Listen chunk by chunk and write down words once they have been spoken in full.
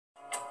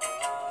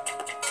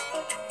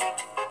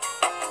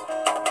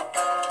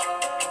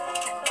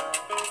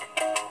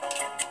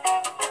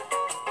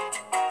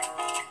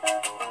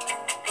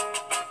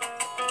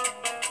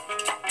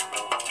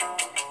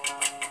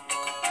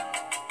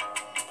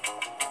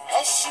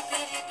ṣí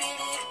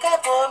biribiri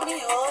kẹ́bọ̀ mi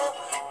o.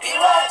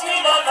 Iwájú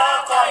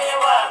lọ́lọ́kọ̀ ni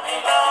wà mí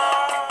lọ.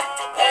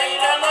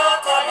 Ẹ̀yìn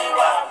lọ́lọ́kọ̀ ni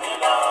wà mí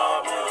lọ.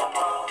 Mi ò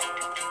mọ̀,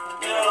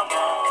 mi ò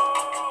mọ̀,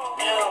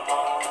 mi ò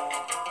mọ̀,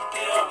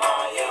 mi ò mọ̀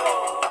yóò,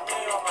 mi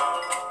ò mọ̀,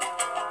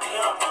 mi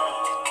ò mọ̀,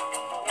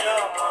 mi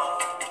ò mọ̀,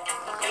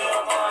 mi ò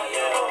mọ̀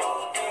yóò,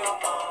 mi ò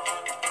mọ̀,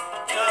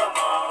 mi ò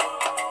mọ̀,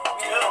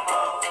 mi ò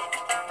mọ̀,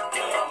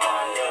 mi ò mọ̀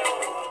yóò,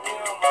 mi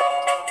ò mọ̀.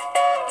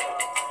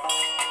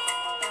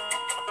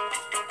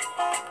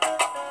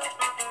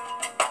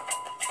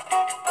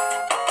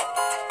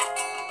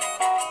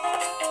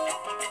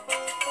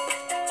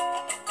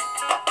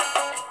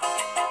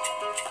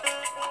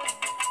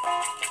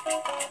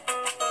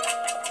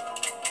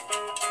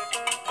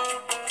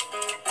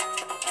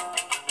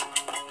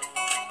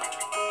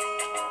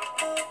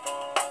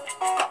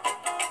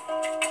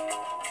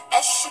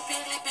 Ẹ ṣí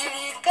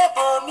biribiri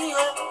kẹ́bọ̀ mi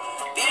o.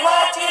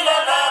 Iwájú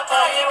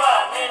lọ́lọ́kọ̀ ni wà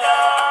mí lọ.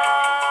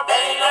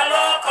 Ẹ̀yìn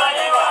lọ́lọ́kọ̀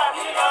ni wà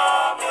mí lọ.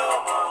 Mi ò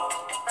mọ̀,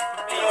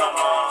 mi ò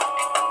mọ̀,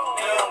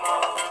 mi ò mọ̀,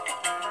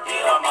 mi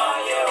ò mọ̀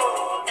yóò,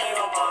 mi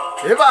ò mọ̀,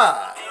 Eba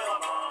mi ò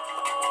mọ̀,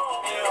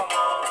 mi ò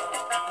mọ̀,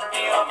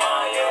 mi ò mọ̀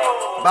yóò,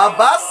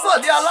 bàbá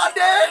Sànní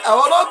Aládé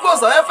àwọn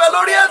ọlọ́gbọ̀nsán ẹ fẹ́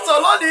lórí ètò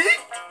lónìí.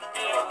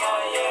 mi ò mọ̀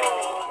yóò,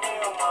 mi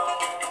ò mọ̀.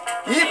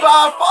 Ìbà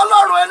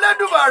fọ́lọ́run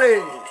Elédùmarè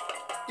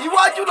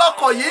iwájú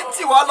lọkọ̀ yìí ń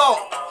tì wá lọ.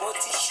 Mo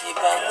ti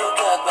ṣèbà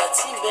gbogbo àgbà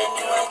tí ń bẹ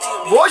níwájú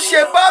mi. Mo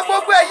ṣe bá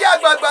gbogbo ẹ̀yà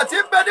àgbààgbà tí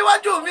ń bẹ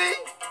níwájú mi.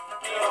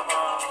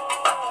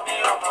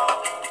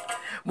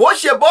 Mo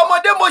ṣèbá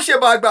ọmọdé mo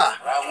ṣèbá àgbà.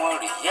 Àwọn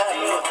rìyá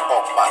mi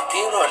ọ̀pá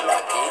kérò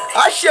làgé.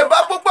 A ṣèbá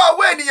gbogbo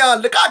àwọn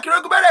ènìyàn káàkiri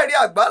ogun mẹ́rẹ̀ẹ̀rin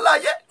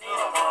àgbáláyé.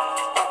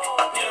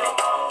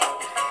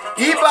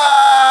 Ìbà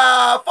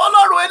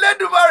fọ́lọ́run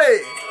Elédùmarè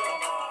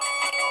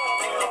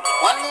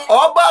Wọ́n ní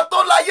ọba tó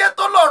láyé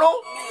tó lọ́run.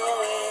 mi ò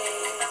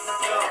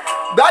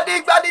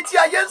Gbanigbani tí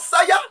ayé ń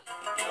sáyá.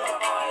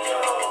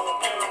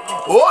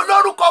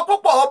 Olórúkọ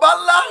púpọ̀ ọba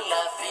ńlá.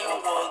 la fi ń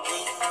wọgi.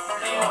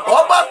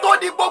 Ọba tó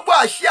ní gbogbo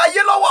àṣẹ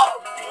ayé lọ́wọ́.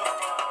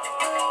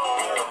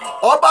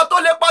 Ọba tó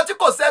lè pa tí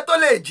kò sẹ́ tó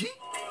lè jí.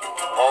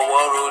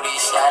 Ọwọ́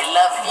rorìṣà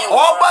la fi ń wọ.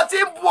 Ọba tí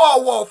ń bu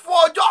ọ̀wọ̀ fún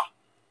ọjọ́.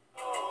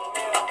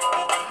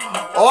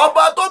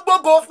 Ọba tó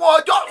gbógo fún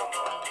ọjọ́.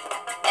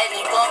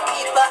 Ẹnìkan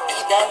kì í bá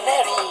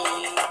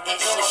ìdálẹ́rìn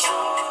eṣinṣin.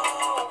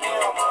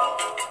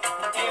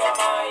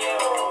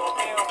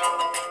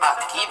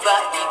 Àkíbá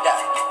ìdà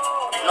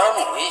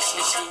lọ́rùn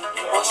eṣinṣin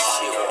ó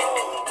ṣe wọ̀.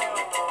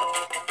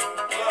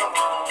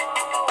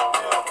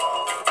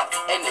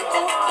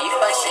 Ẹnìkan kì í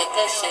bá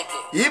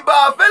ṣẹ̀kẹ̀ṣẹ̀kẹ̀ Ìbà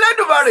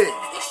f'Elédùmarè.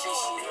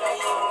 eṣinṣin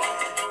láyé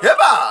wí.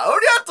 Eba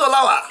orí ètò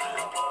làwà.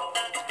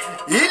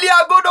 Ilé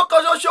agodo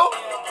kan ṣoṣo.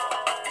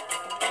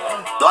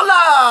 Tó là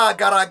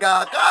gàràgà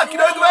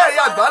káàkiri ogun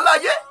mẹ́rẹ̀ẹ̀rin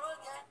àgbáláyé.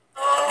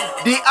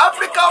 The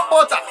African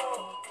Portal.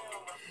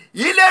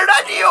 Ilé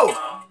rédíò.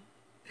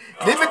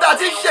 Níbi tá a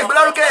ti ń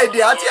ṣègbélárugẹ èdè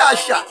àti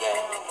àṣà.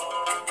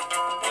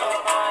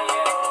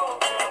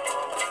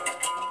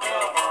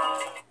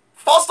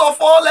 First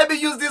of all, let me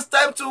use this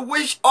time to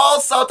wish all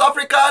South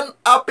African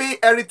Happy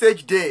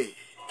Heritage Day.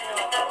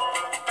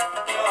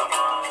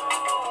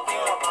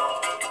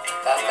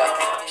 Kàkà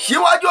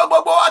Síwájú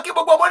gbogbo wa kí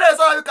gbogbo ọmọdé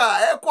South Africa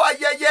ẹ kú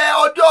ayẹyẹ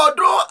ọjọ́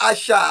ọdún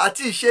àṣà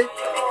àti ìṣe.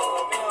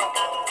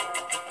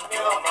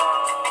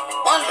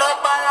 wọ́n lọ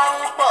para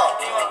wọn pọ̀.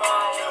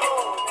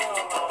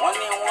 Wọ́n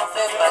ní wọ́n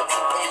fẹ́ bá ti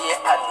ẹyẹ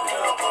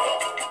àlùyọ jẹ́.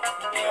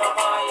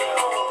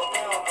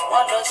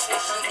 Wọ́n lọ ṣe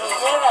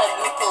ṣìkìyẹ́rà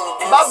lóko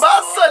bó. Bàbá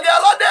Sànní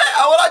Aládé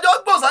àwọn ọlọ́jọ́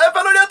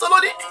gbòòsàyẹ́fẹ́ lórí ètò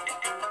lónìí.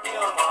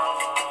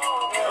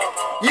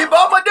 Ìbà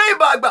ọmọdé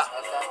ìbà àgbà,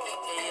 Kàkà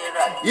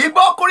kékeré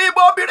ìbà ọkùnrin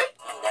ìbà obìnrin.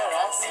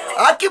 dára sí i.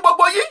 A kí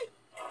gbogbo yín.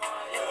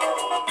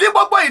 Ní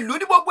gbogbo ìlú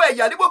ní gbogbo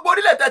ẹ̀yà ní gbogbo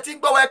orílẹ̀ tẹ́ ti ń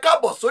gbọ́ wa ẹ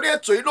káàbọ̀ sórí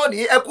ètò yìí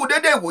lónìí. Ẹ kú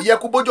dédé ìwòye ẹ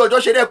kú bójú ọjọ́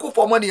ṣe ẹ kú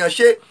fọmọnìyàn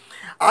ṣe.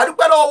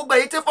 Àdúpẹ́ lọ́wọ́ gbogbo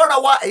èyí tí ń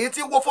fọ́nrán wa, èyí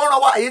tí ń wo fọ́nrán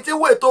wa, èyí tí ń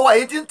wo ètò wa,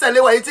 èyí tí ń tẹ̀lé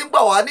wa, èyí tí ń gbà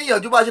wá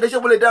níyànjú bá a ṣe lè ṣe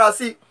mo lè dára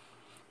sí i.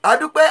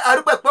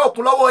 Àdúpẹ́ pé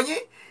òkun lọ́wọ́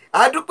yín.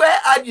 Àdúpẹ́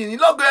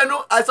ayìnlọ́gbọ̀ ẹnu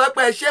àìsàn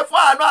pé ẹ ṣe fún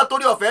àánú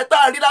àtòrí ọ̀fẹ́ tá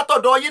a rí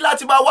látọ̀dọ̀ yín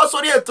láti máa wá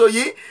sórí ètò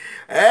yìí.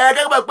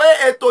 Gẹ́gẹ́ pé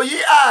ètò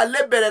yìí à lè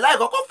bẹ̀rẹ̀ láì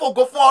kọ́kọ́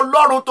fògo fún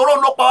Ọlọ́run toró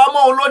ló pa wá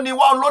mọ́ òun ló ní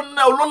wá òun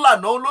ló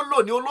lànà òun ló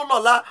lò ní òun ló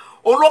lọ́la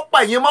òun ló pa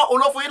ẹ̀yin mọ́ òun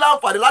ló fún yín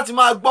láǹfààní láti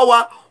máa gbọ́ wa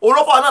òun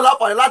ló fún wa náà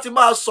láǹfààní láti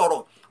máa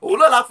sọ̀rọ̀ òun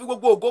ló la fi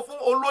gbogbo ògo fún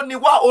òun ló ní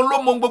wá òun ló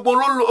mọ gbogbo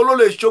òun ló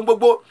lè ṣe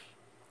gbogbo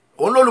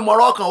òun ló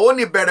lùmọ̀ràn ọkàn ó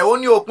ní ìbẹ̀rẹ̀ ó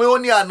ní òpin ó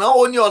ní àná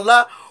ó ní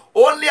ọ̀la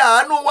ó ní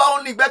àánú wa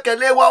ó ní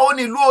ìgbẹ́kẹ̀lé wa ó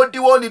ní ìlú odi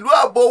wa ó ní ìlú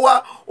ààbò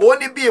wa ó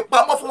ní bí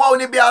ìpamọ́ fún wa ó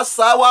ní bí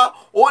àṣà wa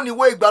ó ní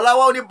ìwé ìgbàlà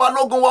wa ó ní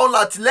balógun wa ó ní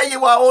àtìlẹ́yìn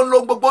wa ó ń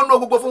lo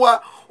gbogbo fún wa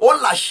ó ń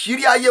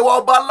làṣírí ayé wa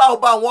ọba ńlá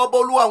ọba àwọn ọba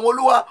olúwa àwọn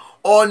olúwa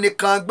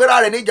ọ̀nìkan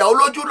gbéra rẹ̀ níjà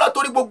olójú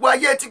látòrí gbogbo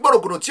ayé tí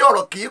gbòrògbòrò tí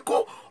ọ̀rọ̀ kì í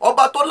kó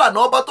ọba tó lànà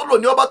ọba tó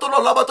lòní ọba tó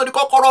lọ́la ọba tó ní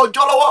kọ́kọ́rọ́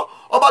ọjọ́ lọ́wọ́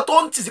ọba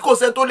tó ń tì sí kò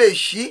sẹ́ni tó lè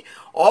ṣí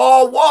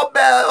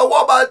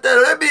ọwọ́ bá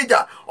tẹ̀lé bí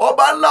ìjà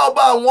ọba ńlá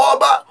ọba àwọn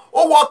ọba ó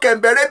ó wọ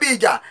kẹ̀m̀bẹ̀rẹ̀ bí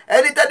ìjà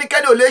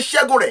ẹnikẹ́ni ò lè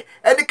ṣẹ́gun rẹ̀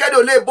ẹnikẹ́ni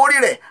ò lè borí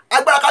rẹ̀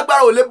agbára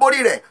kágbára ò lè borí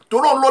rẹ̀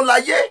torí òun ló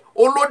láyé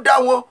òun ló dá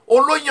wọn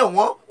òun ló yàn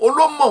wọn òun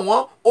ló mọ̀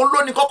wọn òun ló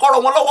ní kọ́kọ́rọ́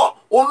wọn lọ́wọ́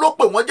òun ló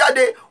pè wọ́n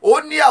jáde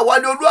òun ní àwa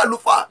ní olú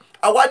àlùfáà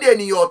àwa ní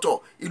ènìyàn ọ̀tọ̀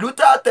ìlú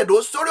tá a tẹ̀dó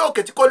sórí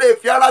òkè tí kò lè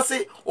fi ara sí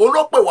òun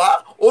ló pè wá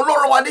òun ló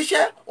rán wa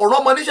níṣẹ́ òun rán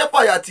ọmọ níṣẹ́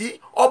fàyàtì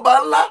ọba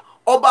ńlá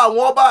ọba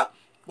àwọn ọba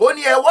ó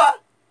ní ẹ wá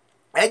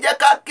ẹ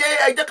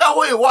jẹ́ ká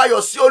hó ìwọ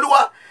ayọ̀ sí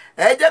olúwa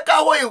ẹ jẹ́ ká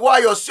hó ìwọ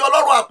ayọ̀ sí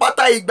ọlọ́run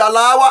àpáta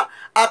ìgbàlà wa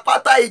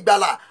àpáta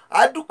ìgbàlà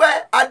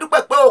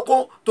adúpẹ́ pé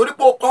òkun torí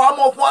pé ó kọ́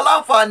ọmọ fún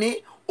aláǹfààní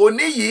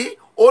òní yìí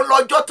òun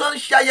lọ́jọ́ tó ń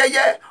ṣe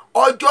ayẹyẹ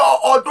ọjọ́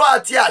ọdún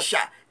àti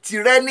àṣà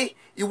tìrẹ ni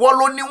ìwọ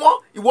ló ní wọn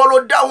ìwọ ló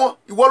dá wọn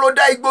ìwọ ló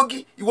dá igbógi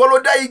ìwọ ló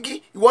dá igi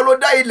ìwọ ló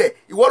dá ilẹ̀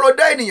ìwọ ló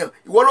dá ènìyàn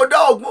ìwọ ló dá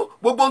ọ̀gbun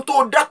gbogbo ohun tó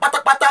dá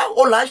pátápátá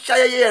ó là ń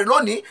ṣayẹyẹ rẹ̀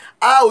lónìí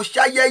a ò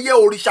ṣayẹyẹ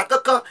òrìṣà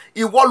kankan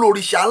ìwọ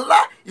lòrìṣà ńlá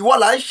ìwọ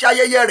là ń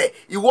ṣayẹyẹ rẹ̀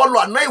ìwọ lò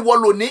àná ìwọ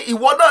lò ní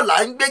ìwọ náà là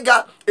ń gbéga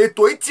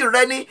ètò yìí ti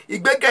rẹ ní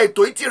ìgbéga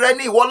ètò yìí ti rẹ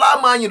ní ìwọ la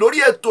máa yìn lórí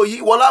ètò yìí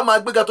ìwọ la máa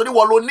gbéga torí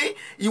ìwọ ló ní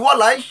ìwọ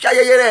là ń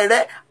ṣayẹyẹ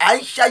rẹ̀ à ń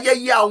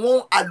ṣayẹyẹ àwọn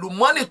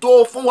àlùmọ́nì tó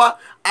fún wa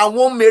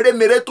àwọn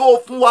mèremère tó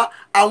fún wa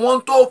àwọn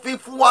tó fi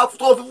fún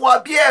wa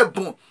bí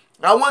ẹ̀bùn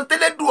àwọn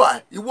tẹ́lẹ̀dùà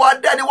ìwọ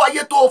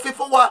adániwáyé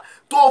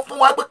tó fún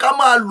wa pé ká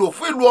máa lò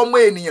fún ìlú ọmọ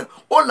ènìyàn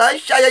ó là ń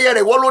ṣayẹyẹ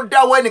rẹ̀ ìwọ ló dá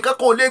wọn ẹnìkan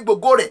kan ò lè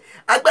gbògo rẹ̀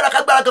agbára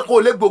kágbára kankan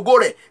ò lè gbògo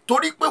rẹ̀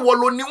torí pé ìwọ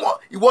ló ní wọn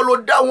ìwọ ló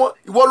dá wọn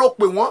ìwọ ló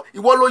pè wọn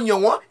ìwọ ló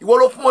yàn wọn ìwọ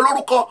ló fún wọn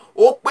lórúkọ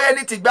ó pé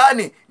ẹni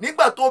tìgbàanì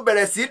nígbà tó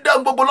bẹ̀rẹ̀ sí í dá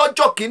gbogbo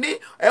lọ́jọ́ kìíní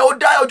ó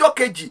dá ọjọ́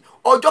kejì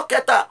ọjọ́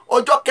kẹta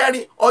ọjọ́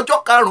kẹrin ọjọ́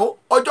karùn-ún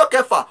ọjọ́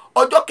kẹfà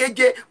ọjọ́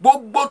keje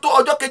gbogbo tó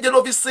ọjọ́ keje ló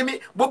fi sinmi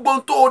gbogbo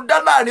tó dá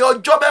láàrin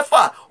ọjọ́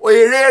mẹ́fà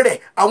èrè rẹ̀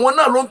àwọn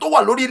náà ló ń tó wà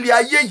lórí ilé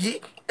ayé yìí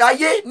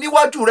ayé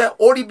níwájú rẹ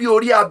orí bí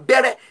orí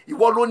abẹ́rẹ́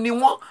ìwọ ló ní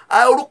wọn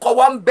orúkọ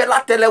wa ń bẹ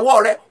látẹlẹwọ́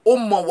rẹ ó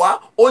mọ̀ wá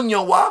ó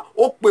yàn wá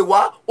ó pè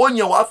wá ó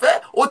yàn wá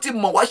fẹ́ ó ti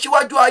mọ̀ wá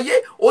síwájú ayé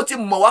ó ti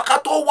mọ̀ wá ká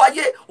tó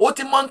wáyé ó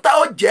ti mọ̀ ń tá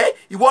ó jẹ́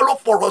ìwọ ló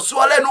fọ̀rọ̀ sí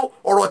wa lẹ́nu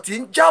ọ̀rọ̀ tí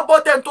ń jábọ́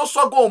tẹ́ tó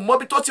sọ́gun òun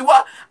mọ́bi tó ti wá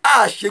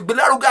a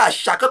ṣègbélárugẹ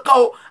àṣà kankan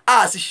o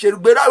a sì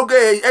ṣègbélárugẹ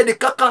ẹnì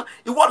kankan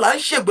ìwọ là ń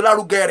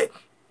ṣègbélárugẹ rẹ̀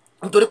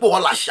nítorí pé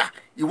wọ́n làṣà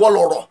ìwọ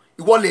lọ̀rọ̀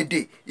ìwọ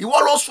lédè ìwọ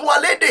ló sún wa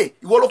lédè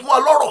ìwọ ló fún wa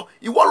lọ́rọ̀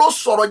ìwọ ló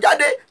sọ̀rọ̀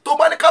jáde tó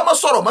bá ní ká má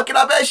sọ̀rọ̀ mọ́ kí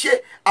la fẹ́ ṣe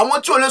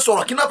àwọn tí ò lè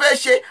sọ̀rọ̀ kí náà fẹ́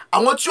ṣe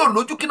àwọn tí ò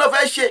lójú kí náà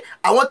fẹ́ ṣe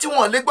àwọn tí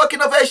wọ́n lè gbọ́ kí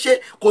náà fẹ́ ṣe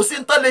kò sí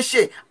ní tán lè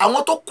ṣe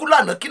àwọn tó kú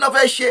lànà kí náà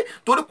fẹ́ ṣe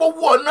torí pé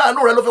wú ọ̀nà àánú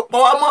rẹ ló fi pa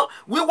wá mọ́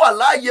wíwà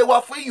láàyè wa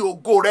fún ìyè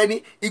ògo rẹ ni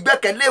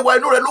ìgbẹ́kẹ̀lé wa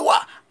inú rẹ ló wà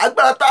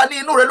agbára tá a ní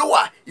inú rẹ ló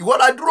wà ìwọ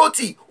la dúró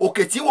tì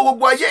òkè tí wo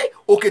gbogbo ayé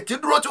òkè tí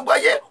dúró tí gbogbo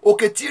ayé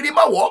òkè tí rí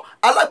má wọ̀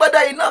alágbádá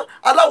iná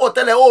aláwọ̀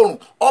tẹ̀lẹ̀ oòrùn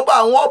ọba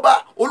àwọn ọba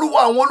olúwa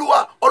àwọn olúwa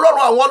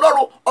ọlọ́run àwọn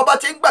ọlọ́run ọba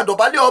tí ń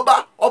gbàdọ̀bálẹ̀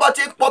ọba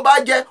tí ń pọba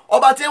jẹ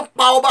ọba tí ń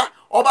pa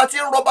ọba tí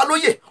ń rọba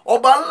lóyè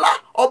ọba ńlá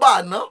ọba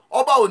àná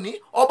ọba òní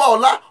ọba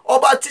ọ̀la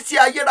ọba títí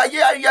ayérayé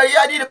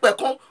ayé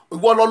pẹ̀kún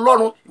ìwọ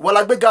lọ́lọ́run ìwọ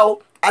la gbéga o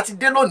àti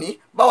dé lónìí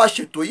bá wa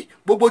ṣètò yìí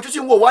gbogbo ojú tí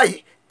ń wò wá yìí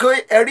kí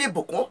ẹ̀rí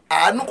ìbùkún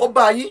àánú kó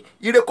bá yín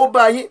ire kó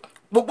bá yín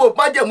gbogbo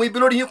májẹ̀mú ibi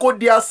lórí yín kó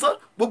di asán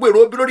gbogbo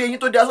èrò ibi lórí yín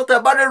tó di asán tẹ́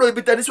bá rérò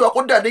ibi tẹ́ ní sí wa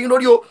kó dàdé yín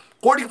lórí o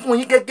kó rí fún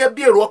yín gẹ́gẹ́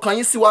bí èrò ọkàn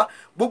yín sí wa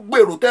gbogbo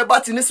èrò tẹ́ bá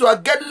ti ní sí wa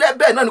gẹ́lẹ́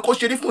bẹ́ẹ̀ náà ni kó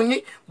ṣe rí fún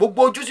yín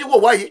gbogbo ojú tí wò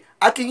wá yìí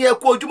a kí yín ẹ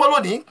kú ojúmọ́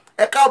lónìí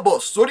ẹ káàbọ̀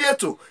sórí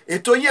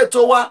ètò yín ètò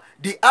wa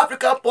The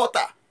African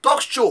Portal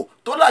talk show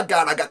tó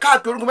làgàràgà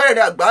káàkiri orígun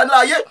mẹ́rẹ̀ẹ̀rin àgbáńlá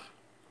ayé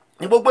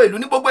ní gbogbo ìlú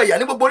ní gbogbo ẹ̀yà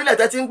ní gbogbo orílẹ̀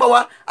tẹ́ ti ń gbọ́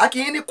wa a kí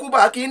yín ní Cuba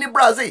a kí yín ní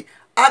Brazil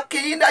a kí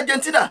yín ní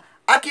Argentina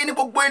akíyín ní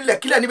gbogbo ilẹ̀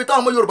kílẹ̀ níbi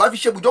táwọn ọmọ Yorùbá fi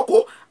ṣe bùjókòó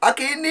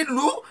akíyín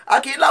nílùú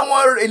akíyín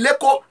láwọn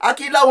ìlẹ́kọ̀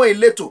akíyín láwọn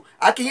ìletò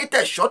akíyín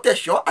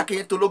tẹ̀ṣọ́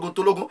akíyín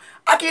tológun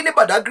akíyín ní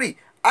Badagry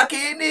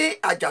akíyín ní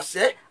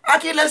Àjàṣẹ́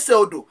akíyín lẹ́sẹ̀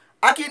odò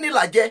akíyín ní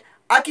Làjẹ́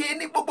akíyín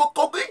ní gbogbo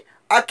Kogi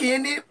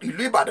akíyín ní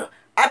ìlú Ìbàdàn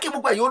akíyín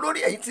gbogbo ẹ̀yin olórí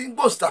ẹ̀yin tí ń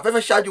gbòòsì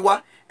afẹ́fẹ́ ṣáájú wa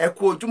ẹ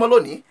kú ojúmọ́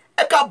lónìí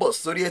ẹ káàbọ̀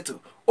sórí ètò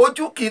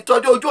ojú kì í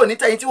tọ́jú ojú òní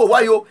tẹ̀yìn tí wò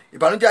wáyò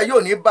ìbànújẹ́ ayé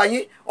òní bá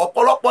yín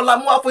ọ̀pọ̀lọpọ̀ la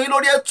mú wá fún yín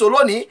lórí ètò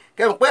lónìí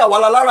kẹ́mi pé àwa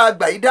la lára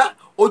àgbà yìí dá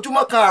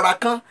ojúmọ́ kan àrà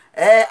kan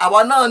àwa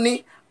náà ni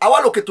àwa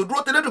lòkè tó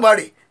dúró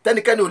tẹ́lẹ̀dùmarè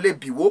tẹ́nikẹ́ni ò lè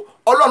bìwó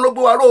ọlọ́run ló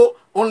gbé wa ró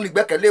òun lè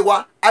gbẹ́kẹ̀lé wa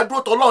adúró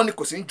tọlọ́run ni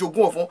kò sí ń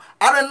jogún òfun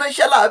ara iná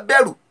iṣẹ́ là á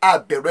bẹ̀rù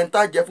àbẹ̀rù ẹni tá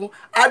a jẹ fún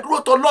adúró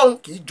tọlọ́run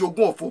kì í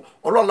jogún òfun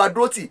ọlọ́run la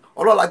dúró tì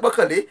ọlọ́run la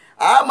gbẹ́kẹ̀lé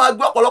a máa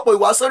gbé ọ̀pọ̀lọpọ̀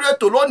ìwà sórí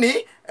ètò lónìí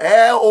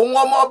òun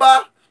ọmọ ọba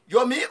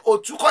Yomi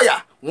Òtúkọ̀yà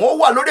wọn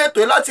wà lórí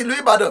ètò láti ìlú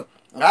Ìbàdàn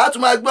a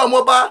tún máa gbé ọmọ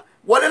ọba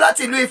wọlé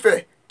láti ìlú Ifẹ̀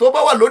tó bá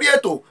wà lórí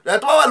ètò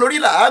tó bá wà lórí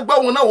ìlà á gbọ́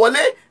òun náà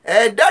wọlé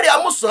Dárí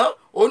Amúsàn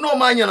òun náà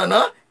máa yànnàná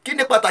kí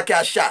ni pàtàkì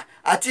àṣà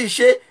àti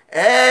ìṣe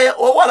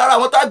ó wà lára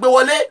àwọn tá a gbé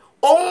wọlé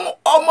òun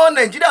ọmọ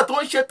Nàìjíríà tó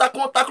ń ṣe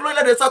takuntakun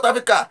lórílẹ̀‐èdè South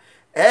Africa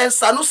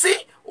Sanusi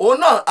òun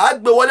náà á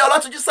gbé wọlé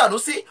Ọlátúnjí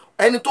Sanusi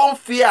ẹni tó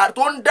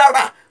ń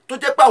dára tó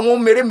jẹ́ pé àwọn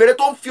mèremère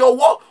tó ń fi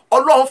ọwọ́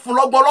Ọlọ́run fún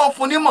lọ́gbọ́n Ọlọ́run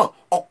fún nímọ̀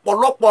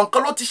ọ̀pọ̀lọpọ̀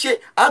nǹkan ló ti ṣe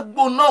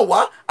àgbo náà wá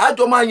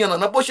àjọ máa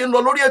yànnàná bó ṣe ń lọ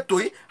lórí ètò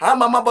yìí a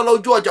máa bọ́ lọ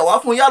ojú ọjà wá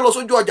fún yá lọ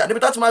sójú ọjà níbi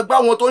táti máa gbá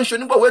àwọn tó ń ṣe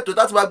onígbọ̀wọ́ ètò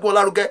táti máa gbé wọn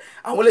lárugẹ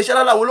àwọn iléeṣẹ́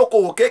lára àwọn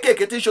olókoòwò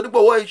kéékèèké tí ń ṣe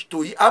onígbọ̀wọ́ ètò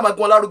yìí a máa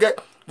gbé wọn lárugẹ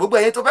gbogbo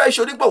ẹ̀yin tó fẹ́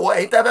ṣe onígbọ̀wọ́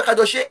ẹ̀yin tẹ́ fẹ́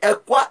kájọ ṣe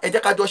ẹ̀kọ́ ẹ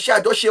jẹ́ kájọ ṣe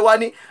àjọṣe wa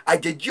ní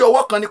àjèjì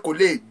ọwọ́ kan ni kò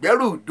lè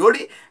gbẹ́rù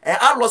dórí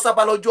á lọ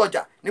sábà lọ́jọ́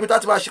ọjà níbi tá a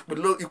ti máa ṣe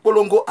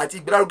ìpolongo àti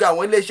ìgbélárugẹ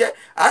àwọn iléeṣẹ́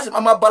a sì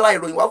máa bala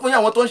ìròyìn wá fún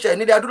àwọn tó ń ṣe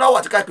nílẹ̀ adúláwọ̀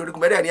àti káàkiri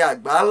orígun mẹ́rẹ̀ẹ̀rin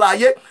àgbà ńlá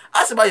ayé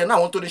a sì máa yẹ̀ náà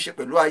àwọn tó ní ṣe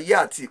pẹ̀lú ayé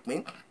àti ìpín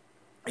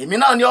èmi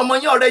náà ni ọmọ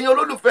yín ọ̀rẹ́ yín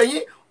olólùfẹ́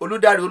yín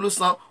Olùdarí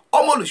Olúsan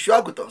ọmọ olùṣọ́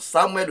àgùntàn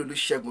Samuel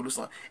Olúṣẹ́gun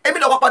Olúsan èmi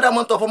lọ́kọ́ padà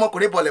mọ́ ń tọ́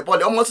fọmọkùnrin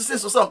bọ̀lẹ̀bọ̀lẹ̀ ọmọ sísìn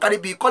sọ́sàn kárí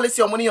bíi kọ́lé sí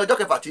ọmọ níyàn ọjọ́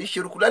kẹfà tí ń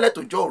ṣerúkú lẹ́lẹ̀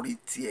tó jọ orí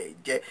tiẹ̀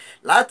jẹ́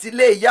láti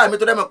ilé ìyá mi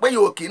tó dẹ́mọ̀ pé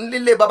yòó kì í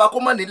nílé baba kó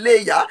mọ̀ nílé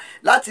ìyá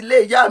láti ilé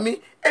ìyá mi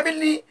èmi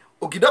ní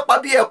ògìdọ́pá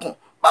bí ẹkùn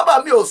bàbá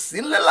mi ò sí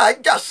ńlẹ́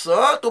làájà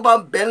sàn tó bá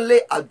ń bẹ́ ńlé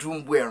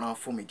àdúgbò ẹ̀ràn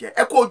fún mi jẹ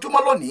ẹ kú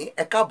ojúmọ́ lónìí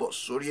ẹ káàbọ̀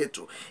sórí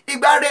ètò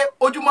ìgbà rẹ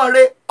ojúmọ́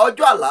rẹ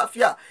ọjọ́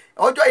àlàáfíà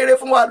ọjọ́ ire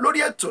fún wa lórí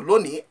ètò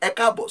lónìí ẹ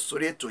káàbọ̀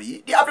sórí ètò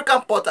yìí The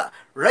African Portal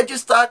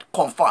registered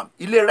confirm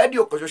ilé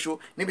rédíò kan ṣoṣo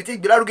níbi tí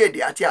ìgbélárugẹ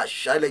èdè àti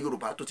àṣà ilẹ̀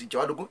Yorùbá tó ti jẹ́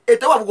wá lógún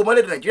ètò wà gbogbo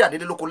mọ́lẹ́dẹ̀ Nàìjíríà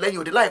nílé lóko lẹ́yìn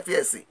òde láì fi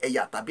ẹ̀sìn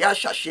ẹ̀yà tàbí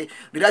àṣà ṣe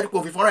rí dájú pé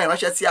òfin fọ́nrán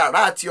ìránṣẹ́ sí ará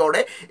àti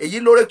ọ̀rẹ́ èyí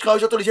lórí kan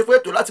ṣoṣo tó lè ṣe fún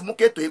ètò láti mú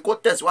kí ètò yìí kó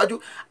tẹ̀síwájú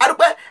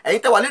adúpẹ́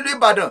ẹ̀yin tẹ́ wà nílùú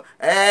Ìbàdàn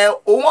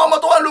òun ọmọ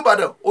tó wà nílùú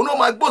Ìbàdàn òun ó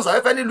máa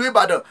gbóhùnsáfẹ́fẹ́ nílùú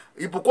Ìbàdàn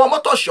ìbùkún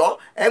ọmọtọ̀ṣọ́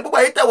gbogbo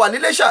ẹ̀yin tẹ́ wà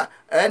níléṣà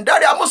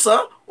Dárí Amúsàn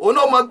òun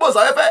ó máa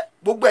gbóhùnsáfẹ́fẹ́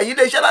gbogbo ẹ̀yin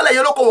iléeṣẹ́ lálẹ́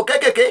yẹn lókòwò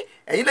kéékèèké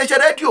ẹ̀yin iléeṣẹ́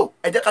rédíò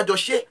ẹ jẹ́ ká jọ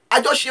ṣe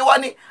àjọṣe wa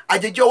ní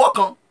àjèjì ọwọ́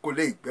kan kò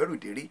lè gbẹ́rù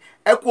dérí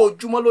ẹ kú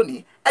ojúmọ́ lónìí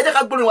ẹ jẹ́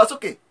ká gbórin wa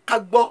sókè ká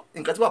gbọ́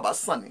nǹkan tí bàbá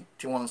Sànní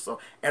tí wọ́n ń sọ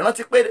ẹ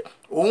rántí pé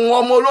òun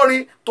ọmọ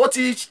olórin tó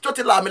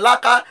ti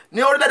làmìlaka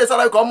ní orílẹ̀-èdè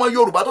South Africa ọmọ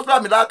Yorùbá tó ti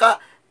làmìlaka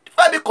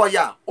Fẹ́mi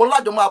Kọ̀yà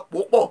ọlájọ máa pò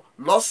pọ̀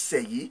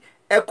lọ́sẹ̀ yìí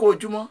ẹ kú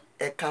ojúmọ́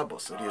ẹ káàbọ̀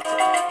sórí ètò.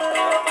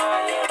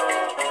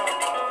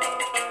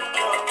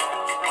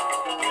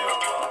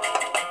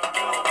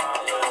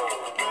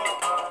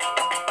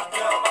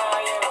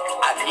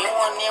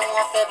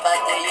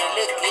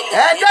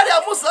 Dárí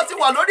Amúsàn ti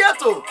wà lórí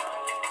ètò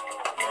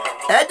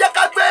ẹ jẹ́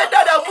ká gbé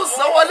Dárí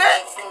Amúsàn wọlé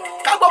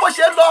ká gbọ́ bó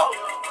ṣe ń lọ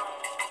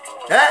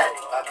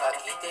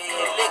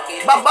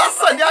bàbá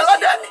Sànní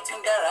Aládé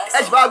ẹ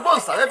sì bá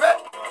gbóhùnsáfẹ́fẹ́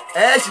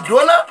ẹ sì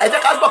dúró ná ẹ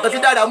jẹ́ ká gbọ́ kan tí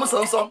Dárí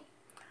Amúsàn ń sọ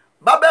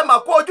bàbá ẹ mà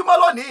kú ojúmọ́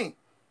lónìí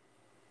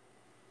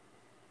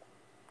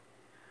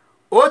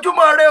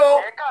ojúmọ́ rẹ o.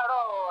 ẹ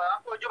káàárọ̀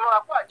ojúmọ́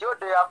apá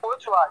àjọdẹ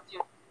àpótò àti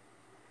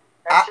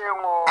ẹ ṣeun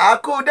o.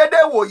 àkú dédé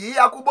wòyí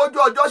àkú bójú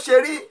ọjọ́ ṣe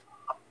rí.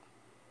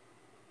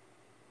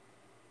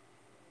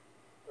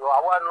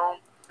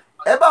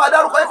 ẹ bá wa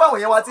dárúkọ yín fáwọn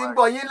èèyàn wa tí ń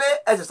gbọ́ yín lé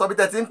ẹ sì sọ bí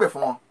tẹ́ ti ń pè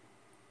fún wọn.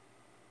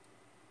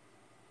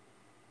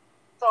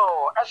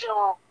 ẹ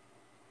ṣeun.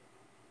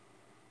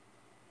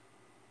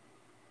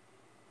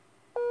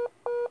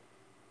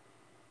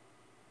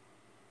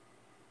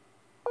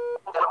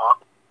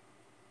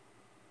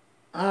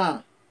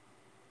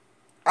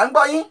 à ń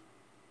gbọ́ yín.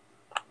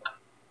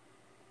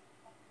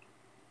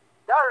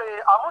 Dárí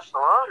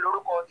Amúsàn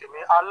lórúkọ tèmi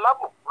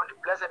alábùkún the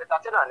blessed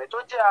entertainer ni tó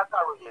jẹ́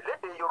akàròyìn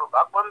lédè Yorùbá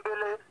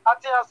pọ́nbélé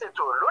àti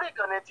àṣetò lórí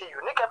ìkànnì ti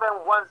Unique FM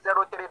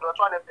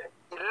 103.1 FM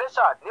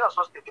Iléṣà ní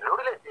Ọ̀ṣun state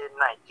lórílẹ̀‐èdè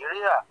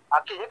Nàìjíríà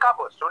akíyín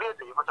káàbọ̀ sórí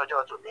ètò yìí fọ́tọ́jọ́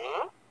tòní.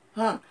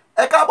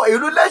 ẹ káàbọ̀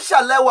ìlú Iléṣà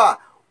lẹ́wà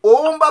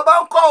òun bàbá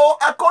ń kọ́ o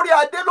akórí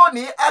adé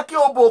lónìí akí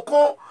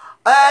obòkun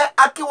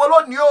akíwọn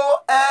lónìí o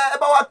ẹ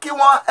bá wa kí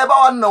wọn ẹ bá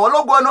wa nà wọn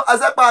lógo ẹnu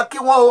àṣẹpà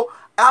akíwọn o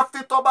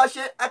àfitọ́ba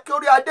ṣe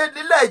akórí adé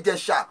nílẹ̀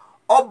Ìjẹ̀ṣà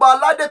ọba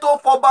aládé tó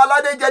fọba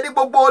aládé jẹ ní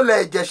gbogbo ilẹ̀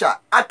Ìjẹ̀ṣà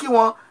akí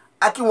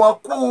wọn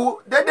kú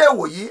dédé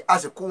ìwòyí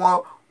àsìkò wọn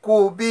kú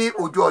bí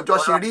ojú ọjọ́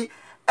ṣe rí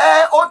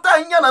ohun tá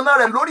ń yànnàná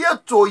rẹ̀ lórí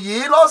ètò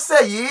yìí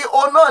lọ́sẹ̀ yìí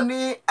òun náà ni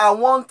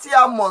àwọn tí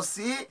a mọ̀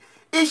sí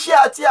iṣẹ́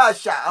àti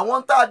àṣà àwọn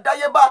tá a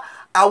dáyébá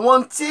àwọn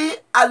tí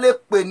a lè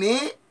pè ní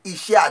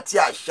iṣẹ́ àti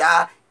àṣà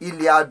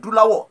ilẹ̀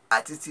adúláwọ̀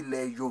àti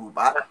tilẹ̀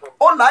Yorùbá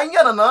òun là ń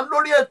yànnàná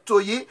lórí ètò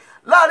yìí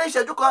láàrin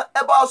ìṣẹ́jú kan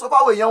ẹ bá sọ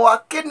fáwọn èèyàn wa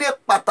kí ni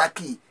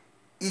pàtàkì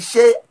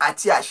iṣẹ́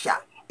àti àṣà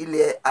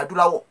ilẹ̀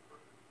adúláwọ̀.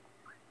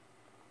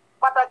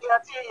 Pàtàkì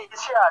àti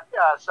iṣẹ́ àti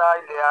àṣà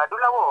ilẹ̀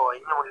adúláwọ̀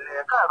ìyẹn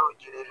ilẹ̀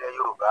káàró-oòjíire ilẹ̀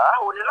Yorùbá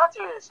ó ní láti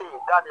lè ṣe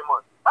ìdánimọ̀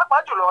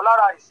pàápàá jùlọ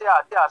lára iṣẹ́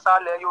àti àṣà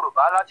ilẹ̀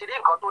Yorùbá láti rí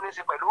nǹkan tó ní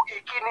ṣe pẹ̀lú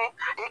ìkíni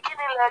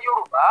ilẹ̀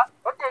Yorùbá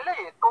ó jẹ́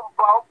eléyìí tó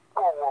bá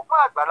bọ̀wọ̀ fún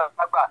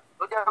àgbàlagbà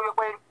tó jẹ́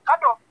wípé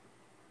kádọ̀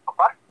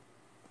ọ̀bá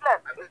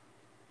sílẹ̀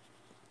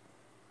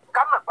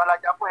kánà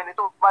gbalaja fún ẹni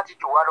tó bá ti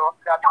jù wá lọ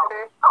dàbí pé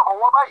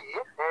ọwọ́ báyìí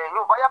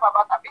yóò bá yá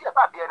bàbá tàbí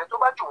ẹni tó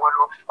bá jù wọ́n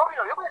lọ ó fi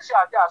hàn wípé iṣẹ́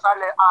àti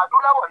àṣàlẹ̀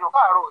adúláwọ̀ yóò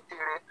káàárọ̀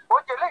òtíire ó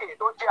jẹ́ léyìí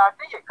tó jẹ́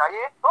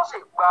adéyèkáyé tó sì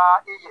gba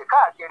iyè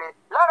káàkiri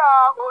lára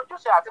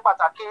ojúṣe àti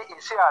pàtàkì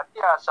iṣẹ́ àti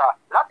àṣà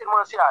láti mọ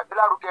ṣe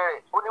àgbélárugẹ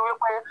rẹ̀ ó ní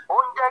wípé ó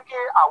ń jẹ́ kí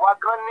àwa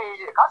gan ní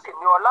iyè ká sì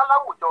ní ọlá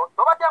láwùjọ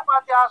tó bá jẹ́ pé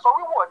àti aṣọ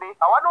wíwọ̀ ni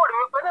àwa náà rí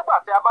wípé nígbà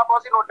tí a bá bọ́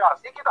sínú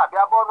dàsíkì tàbí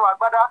abọ́nú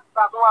agbádá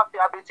tá a tún wá fi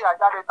abetí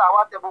ajáde tá a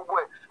wá tẹ gbogbo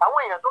ẹ̀ àwọn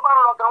èèyàn tó bá ń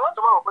lọ gan wọ́n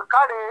tún mọ̀ pé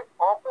káre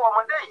ọ̀pọ̀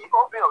ọmọdé yìí ó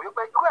fi hàn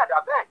wípé irú ẹ̀dá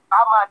bẹ́ẹ̀ á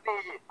máa ní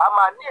iyè á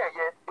máa ní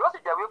ẹ̀yẹ yóò sì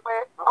jẹ́ wípé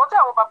nǹkan tí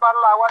àwọn baba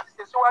ńlá wa ti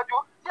ṣe síwájú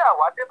tí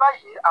àwa dé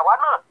báyìí àwa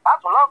náà á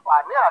tún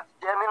láǹfààní àti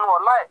jẹ nínú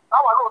ọlá ẹ̀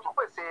táwa náà tún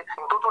pèsè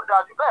nǹkan tó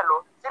dáa jù bẹ́ẹ̀ lọ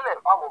sílẹ̀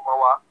fáwọn ọmọ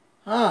wa.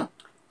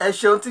 ẹ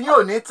ṣeun tí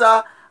yóò ní ta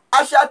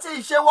àṣà tí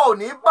ìṣe wa ò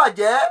ní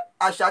bàjẹ́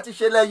àṣà àti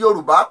ìṣe ilẹ̀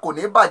Yorùbá kò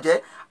ní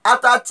bàjẹ́,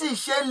 àtàtì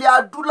ìṣe ilẹ̀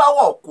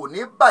adúláwọ̀ kò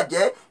ní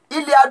bàjẹ́.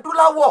 Ilẹ̀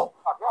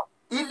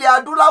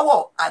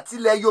adúláwọ̀ àti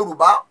ilẹ̀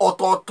Yorùbá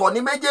ọ̀tọ̀ọ̀tọ̀ ní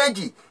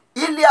méjèèjì.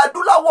 Ilẹ̀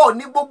adúláwọ̀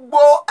ní gbogbo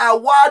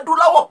àwa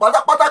adúláwọ̀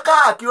pátápátá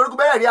káàkiri orígun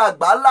mẹ́rẹ̀ẹ̀rin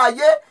àgbáńlá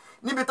ayé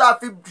níbi tá a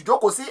fi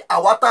jókòó sí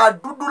àwa tá a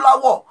dúdú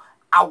láwọ̀.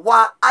 Àwa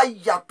a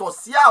yàtọ̀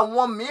sí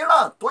àwọn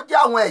mìíràn tó jẹ́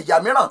àwọn ẹ̀yà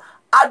mìíràn.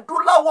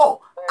 Adúláwọ̀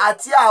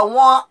àti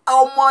àwọn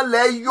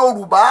ọmọlẹ̀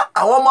Yorùbá,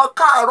 àwọn ọmọ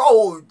káàárọ̀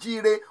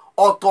òjíire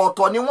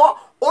ọ̀tọ̀ọ̀tọ̀ ni wọ́n.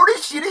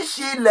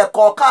 Oríṣiríṣi ilẹ̀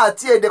kọ̀ọ̀kan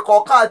àti èdè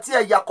kọ̀ọ̀kan àti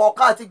ẹ̀yà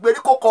kọ̀ọ̀kan àti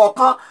ìgbèríko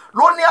kọ̀ọ̀kan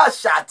ló ní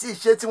àṣà àti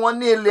ìṣe tí wọ́n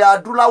ní ilẹ̀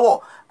adúláwọ̀.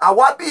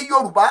 Àwa bíi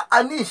Yorùbá a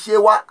ní ìṣe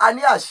wa, a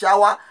ní àṣà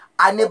wa,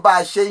 a ní bá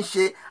a ṣe ń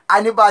ṣe, a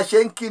ní bá a ṣe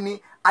ń kíni,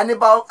 a ní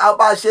bá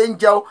a ṣe ń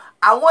jẹun.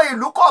 Àwọn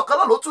ìlú kọ̀ọ̀kan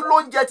náà ló tún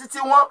lóúnjẹ títí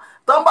wọn.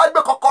 Tán bá gbé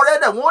kọ́kọ́rẹ́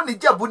dẹ̀ wọ́n ò ní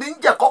Jẹ̀bú ní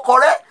jẹ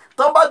kọ́kọ́rẹ́,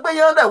 tán bá gbé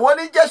yán dẹ̀ wọ́n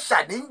ní Jẹ̀ṣà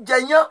ní jẹ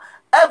yán.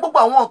 Gbogbo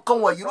àwọn nǹkan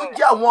wọ̀nyí ló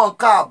jẹ́ àwọn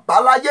nǹkan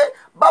àbáláyé.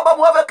 Bàbá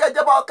mo fẹ́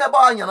kẹ́ bá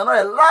wa yànnàná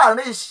rẹ̀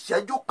láàrin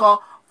ìṣẹ́jú kan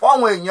fún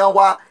àwọn èèyàn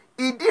wa.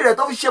 Ìdí rẹ̀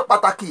tó fi ṣe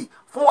pàtàkì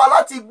fún wa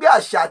láti gbé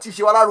àṣà àti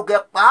ìṣe wa lárugẹ,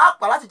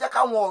 pàápàá láti jẹ́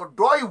káwọn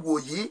ọ̀dọ́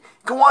ìwòyí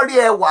kí wọ́n rí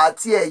ẹwà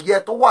àti ẹ̀yẹ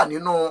tó wà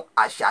nínú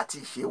àṣà àti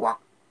ìṣe wa.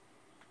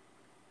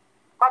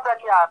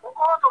 Pàtàkì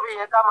àkọ́kọ́ tó fi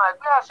yẹ ká máa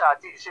gbé àṣà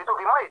àti ìṣe tó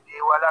fi mọ́ èdè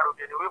wa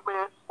lárugẹ ni wípé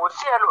kò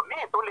sí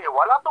ẹlòmíì tó lè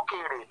wá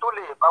látòkèèrè tó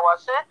lè bá wa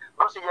ṣe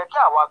bó ṣe yẹ kí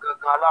àwa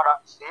gangan lára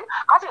ṣe.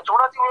 Ká sì tún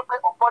rántí wípé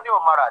ọ̀pọ̀ ní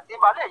ọmọrà tí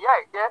balẹ̀ ìyá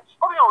ẹ̀ jẹ́.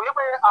 Ó fi hàn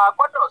wípé a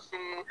gbọ́dọ̀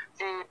ṣe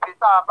ti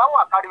peter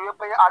báwà kárí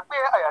wípé a gbé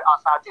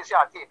àṣà àti ìṣe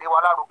àti èdè wa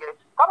lárugẹ.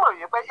 Ká mọ̀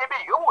wípé ibi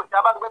yòówù tí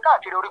a bá gbé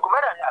káàkiri orígun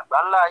mẹ́rẹ̀ẹ̀rin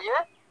àgbáńlá ayé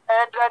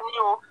ẹ̀ẹ́dẹ́ ni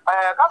o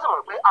ká sì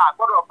mọ̀ pé a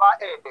gbọ́dọ̀ bá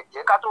ẹ̀ẹ́dẹ̀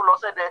jẹ́ ká tó lọ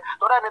sẹ́dẹ̀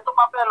torí ẹni tó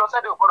bá fẹ́ lọ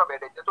sẹ́dẹ̀ ò gbọ́dọ̀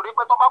bẹ̀ẹ̀dẹ̀ jẹ́ torí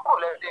pé tó bá kúrò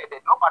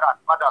lẹ́ẹ̀dẹ̀ yóò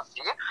padà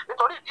sí.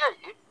 Nítorí ìdí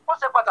èyí ó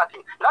ṣe pàtàkì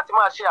láti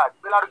máa ṣe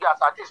àgbélárugẹ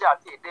àṣà àti ìṣe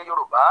àti èdè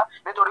Yorùbá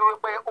nítorí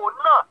wípé òun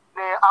náà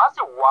ni a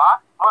sì wá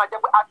máa jẹ́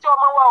pé àti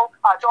ọmọ wa o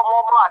àti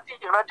ọmọ àti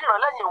ìrandíran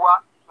lẹ́yìn wa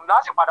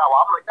láti padà wà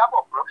á mọ̀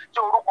jábọ̀ fún tí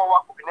orúkọ wa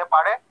kò fi ní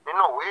parẹ́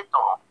nínú ìwé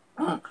ìtàn.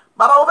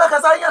 Bàbá mo fẹ́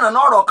kẹ́ sáré yànnàná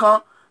ọ̀rọ̀ kan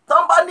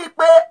tán bá ní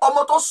pé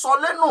ọmọ tó sọ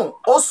lẹ́nu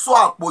ó sọ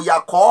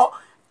àpòyàkọ́.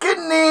 Kí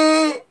ni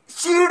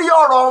ṣírí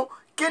ọ̀rọ̀,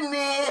 kí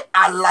ni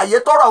àlàyé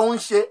tọ́rọ̀ ń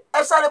ṣe?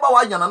 Ẹ sáré bá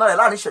wa yànnàná rẹ̀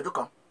láàrin ìṣẹ́jú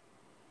kan.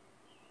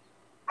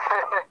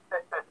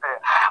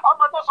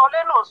 Ọmọ tó sọ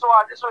lẹ́nu sọ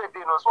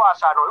èdè nù sọ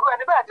àṣà nù irú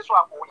ẹni bẹ́ẹ̀ ti sọ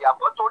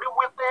àpòyàkọ́ torí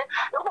wípé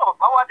nígbà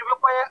ọ̀pá wá di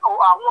wípé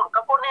àwọn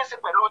nǹkan tó ní í sí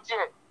pẹ̀lú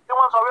tiẹ̀ tí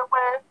wọ́n sọ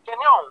wípé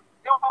kíní ọ̀hún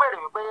tí wọ́n béèrè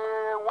wípé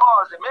wọ́n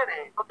ọ̀sẹ̀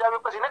mẹ́rin tó jẹ́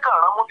wípé sinmi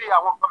kàn rán mú bí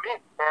àwọn nǹkan míì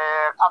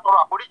àtọrọ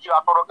àforíjì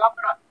àtọrọ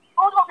gáfárà.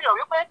 Ó tó fi hàn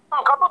wípé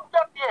nǹkan tó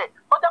jẹ́ tiẹ̀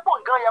tó jẹ́ pé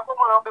nǹkan yẹ kó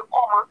máa fi kọ́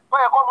ọmọ tó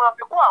yẹ kó máa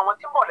fi kó àwọn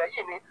tí ń bọ̀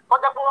lẹ́yìn ni tó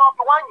jẹ́ pé wọ́n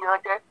fi wá yàn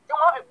jẹ tí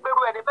wọ́n fi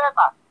gbèrú ẹni bẹ́ẹ̀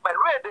tà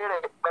pẹ̀lú èdè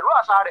rẹ̀ pẹ̀lú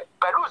àṣà rẹ̀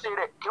pẹ̀lú ìṣe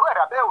rẹ̀ irú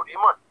ẹ̀dá bẹ́ẹ̀ ò ní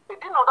mọ̀.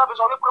 Ìdí nu tó fi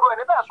sọ wípé irú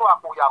ẹni bẹ́ẹ̀ sọ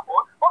àpòyàkọ́.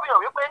 Ó fi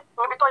hàn wípé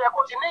ibi tó yẹ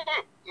kó ti níyì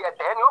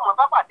ìyẹ̀tẹ̀ ni ó mọ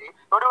bá pàdé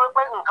lórí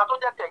wípé nǹkan tó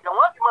jẹ́ tẹ̀gẹ̀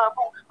wọ́n fi máa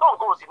bú tó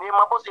nǹkan ò sì ní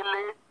mọ bó ṣe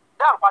lé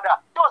dáhùn padà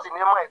tí ò sì ní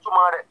mọ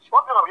ìtumọ̀ rẹ̀. Ó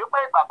fi hàn wípé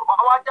ìgbà tó bá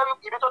wá jẹ́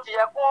ibi tó ti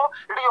yẹ kó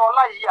rí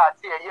ọlá yìí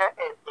àti ẹ̀yẹ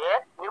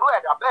ẹ̀tẹ́ nírú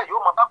ẹ̀dá bẹ́ẹ̀ yóò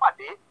mọ bá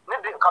pàdé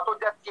nídìí nǹkan tó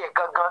jẹ́ tiẹ̀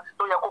gangan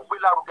tó yẹ kó gbé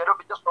lárugẹ ló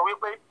fi jẹ́ sọ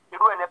wípé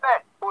irú ẹni bẹ́ẹ̀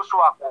ó sọ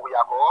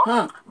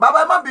àpòyàkọ́. Bàbá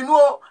ẹ má bínú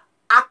o,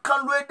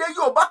 àkànlò èdè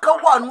Yorùbá kan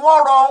wà nú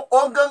ọ̀rọ̀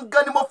ohun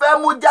gangan ni mo fẹ́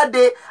mú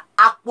jáde.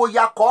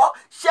 Àpòyàkọ́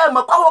ṣé ẹ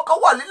mọ̀ páwọn kan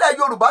wà nílẹ̀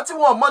Yorùbá tí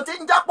wọ́n mọ̀ tí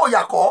ń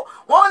jápòyàkọ́.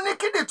 Wọ́n ní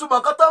kí ni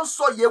ìtumọ̀ kan tó ń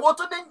sọ yèwó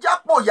tó ní ń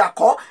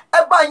jápòyàkọ́. Ẹ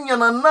bá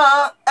yànnàná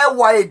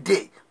ẹwà èdè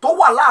tó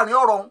wà láàrin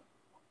ọ̀rọ̀.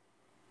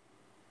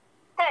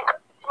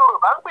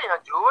 Yorùbá ń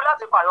gbìyànjú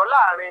láti fàyọ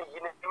láàrin yìí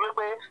ni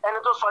wípé ẹni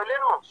tó sọ ilé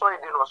nù sọ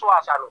èdè nù sọ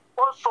àṣà nù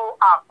ó ń so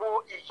àpò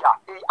ìyà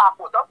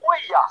àpò tó kó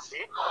ìyà sí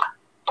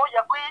tó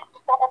yẹ pé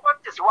kọ́kọ́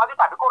tẹ̀síwájú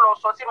tàbí kó lọ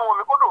sọ sínú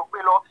omi kó lò gbé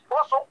lọ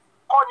ó so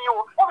kọ́ ni o.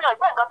 Ó fi hàn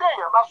pé nǹkan tí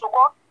èèyàn bá so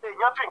kọ́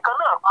èèyàn fi nǹkan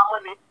náà pamọ́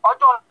ni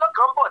ọjọ́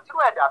kan ń bọ̀ tírú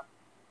ẹ̀dá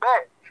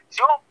bẹ́ẹ̀ tí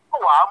ó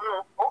wà á mú.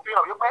 Ó fi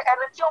hàn wípé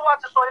ẹni tí ó wá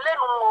ti sọ ilé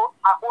nu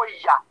àpò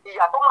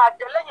ìyà tó máa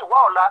jẹ lẹ́yìn wá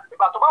ọ̀la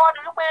ìgbà tó bá wá di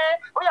wípé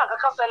bóyá nǹkan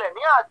kan ṣẹlẹ̀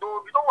ní àjò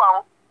ibi tó wà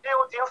wọn tí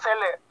ó ti ń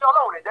ṣẹlẹ̀ tí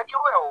Ọlọ́run lè jẹ́ kí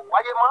irú ẹ̀ ò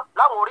wáyé mọ́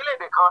láwọn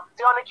orílẹ̀-èdè kan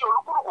tí wọ́n ní kí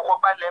olúkúlùkù kó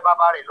gba ilẹ̀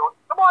bàbá rẹ̀ lọ.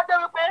 Tó bá wá jẹ́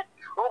wípé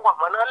ohun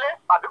àmọ́nálé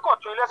àbí kò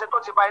tún ilé ṣe tó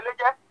ti ba ilé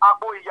jẹ́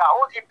àpò ìyà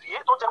ó ti dì í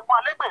tó ti pọ́n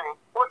alẹ́gbìnrin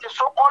ó ti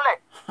só kọ́lẹ̀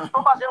tó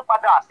bá ṣe ń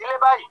padà sílé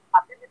báyìí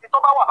àti títí tó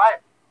bá wà báyìí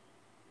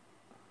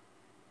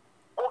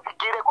ó fi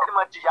kéré kó ti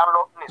máa jìyà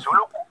lọ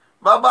nìṣólókù.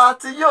 Bàbá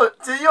tí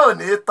yóò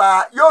ní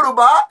ta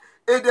Yorùbá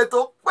èdè tó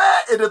pé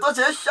èdè tó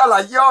ṣe é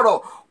ṣàlàyé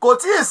ọ̀rọ̀ kò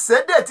tí ì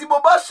sédè tí mo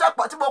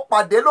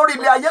pàdé lórí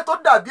ilé ayé tó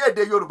dàbí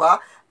èdè Yorùbá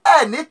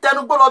ẹ ní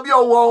tẹnugbó lọ bí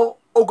ọwọ́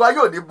ogun ayé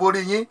ò ní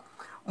borí yín.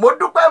 Mo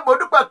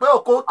dúpẹ́ pé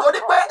òkò torí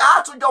pé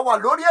àtúnjọ wà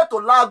lórí ètò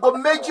láago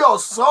 2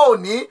 ọ̀sán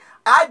òní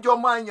àjọ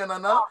máa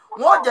yànnàná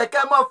wọn jẹ́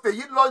kẹ́ máa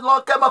fèyí lọ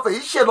kẹ́ máa fèyí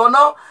ṣe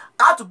lọ́nà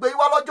àtúgbé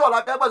wá lọ́jọ́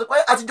ọ̀la kẹ́ bọ́sẹ̀ pé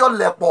àtijọ́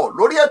lẹ̀pọ̀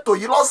lórí ètò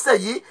yìí lọ́sẹ̀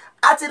yìí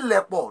àti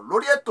lẹ̀pọ̀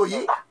lórí ètò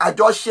yìí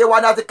àjọṣe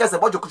wa ní àti kẹsẹ̀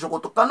bọ́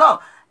jòkòjòkòtò kan náà.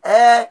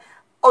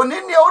 Òní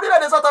ní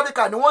orílẹ̀-èdè South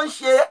Africa ni wọ́n ń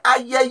ṣe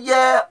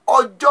ayẹyẹ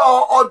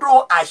ọdún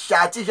àṣà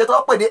àti ìṣe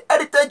tó pè ní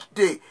Heritage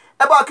Day.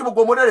 Ẹ bá kí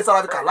gbogbo ọmọdé rẹ̀ South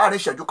Africa láàrin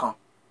ìṣẹ́jú kan.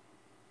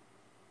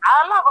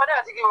 alábọ̀dé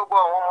àti kí gbogbo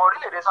àwọn ọmọ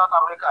orílẹ̀-èdè South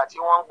Africa tí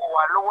wọ́n ń kó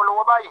wa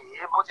lọ́wọ́lọ́wọ́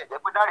báyìí bó ti jẹ́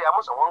pé Dáre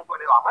Àmúsàn wọ́n ń gbọ́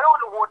ni àmọ́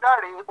olùwò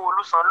Dáre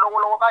Olúsan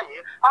lọ́wọ́lọ́wọ́ báyìí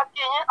á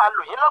kí yín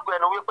alòyìn lọ́gbọ̀ọ́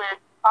ẹnu wípé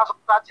aṣọ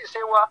tí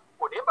ṣe wa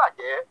kò ní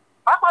bàjẹ́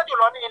pàápàá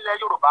jùlọ ní ilẹ̀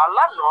Yorùbá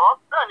lánàá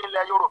náà ní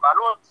ilẹ̀ Yorùbá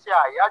ló ń ṣe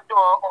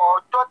àyájọ́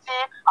ọjọ́ tí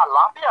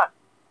àlàáfíà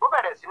tó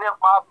bẹ̀rẹ̀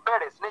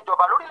sí ní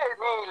jọba lórílẹ̀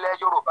ní ilẹ̀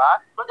Yorùbá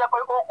tó jẹ́ pé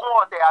ogun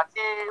ọ̀tẹ̀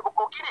àti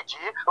ogun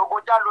kìrìjì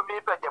ogun jálumi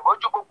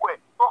fẹ̀jẹ̀mọ́jú gbogbo ẹ̀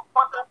tó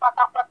pọ́n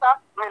pátápátá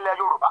ní ilẹ̀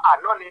Yorùbá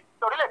àná ni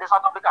lórílẹ̀‐èdè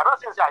South Africa náà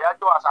sì ń ṣe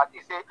àyájọ́ àṣà àti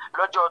ìṣe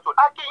lọ́jọ́ tó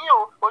akínyìn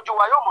o ojú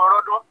wa yóò mọ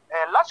ọrọ́dún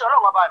láṣẹ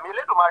Ọlọ́run ọba mi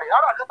Elédùmarè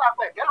ara kẹta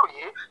pẹ̀ kẹ́lò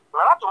yìí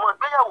láti mọ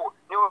ìgbéyàwó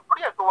ní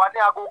orí ètò wa ní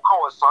aago kan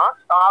ọ̀sán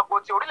àwọn aago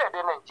ti orílẹ̀‐èdè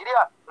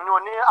Nàìjíríà ní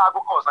oní aago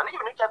kan ọ̀sán ní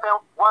Unique FM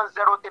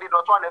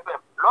 103.1 FM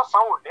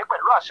lọ́sàn-án òní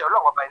pẹ̀lú àṣẹ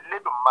Ọlọ́run ọba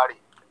Elédùmarè.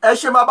 ẹ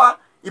ṣe bàbá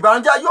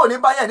ìbànújẹ́ yóò ní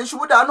báyẹn ní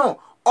ṣubú dànù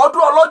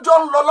ọdún ọlọ́jọ́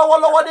ń lọ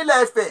lọ́wọ́lọ́wọ́ nílẹ̀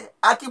Ifẹ̀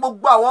àkí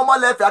gbogbo àwọn ọmọ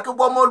ilẹ̀ Ifẹ̀ àkí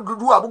gbogbo ọmọ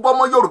Odùduwà gbogbo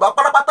ọmọ Yorùbá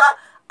pátápátá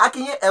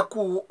akínyìn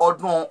ẹ̀kú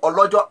ọdún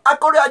ọlọ́jọ́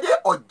akórí adé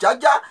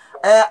ọ̀jájá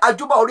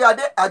àjúbà orí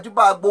adé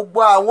àjúbà gbogbo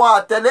àwọn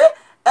àtẹ̀lé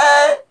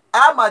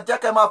a máa jẹ́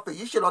kẹ́ máa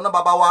fèyí ṣe lọ́nà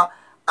bàbá wa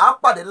a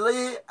pàdé lé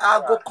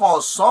aago kan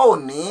ọ̀sán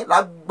òní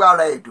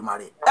lágbára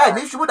Èdùmàrè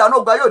ní ṣubú dànù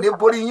ògbà yóò ní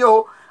borí yín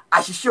o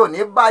àṣìṣe ò ní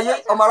báyé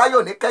ọmọ ará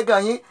yóò ní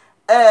kẹ́gàn yín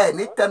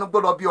ní tẹnugbó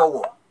lọ bí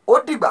ọwọ́ ó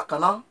dìgbà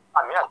kan náà.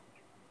 àmì àti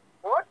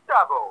ó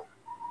dàbọ̀.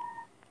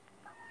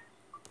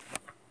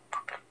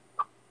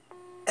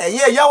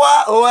 ẹ̀yin èèyàn wa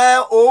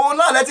òun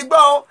náà lẹ ti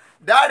gbọ́ o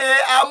Dáre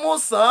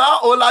Àmúsàn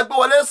òun la gbé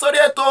wọlé sórí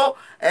ètò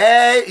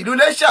ìlú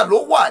Iléṣà ló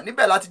wà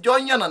níbẹ̀ láti jọ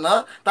yànnàná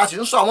tá a sì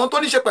ń sọ àwọn tó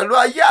ní ṣe pẹ̀lú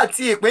ayé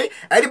àti ìpín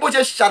ẹni bó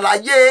ṣe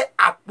ṣàlàyé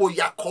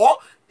àpòyàkọ́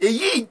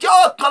èyí jẹ́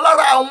ọ̀kan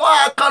lára àwọn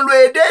àkànlò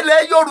èdè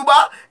ilẹ̀ Yorùbá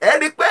ẹ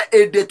rí pé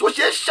èdè tó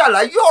ṣe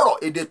ṣàlàyé ọ̀rọ̀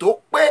èdè tó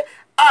pé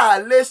a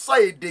lè sọ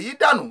èdè yìí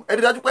dànù ẹ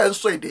rí dájú pé ẹ ń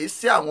sọ èdè yìí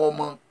sí àwọn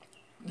ọmọ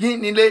yín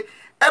nílé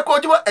ẹ kó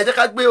ojúmọ́ ẹ jẹ́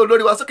ká gbé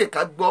olórí wa sókè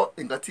ká gbọ́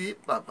nǹkan tí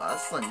bàbá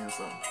Sànyìn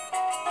sọ.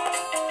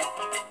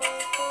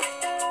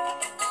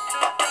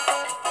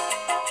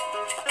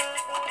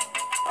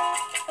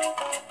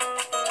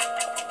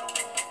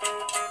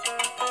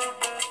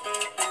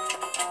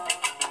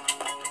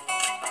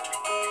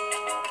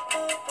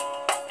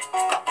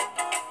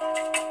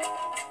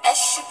 ẹ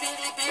ṣí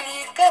biribiri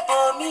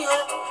kẹ́bọ̀ mi o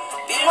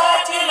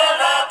iwájú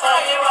lọ́lọ́kọ̀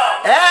yìí wà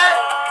mí lọ.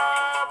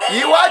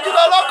 Iwájú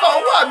lọ́lọ́kọ̀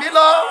wà mí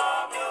lọ.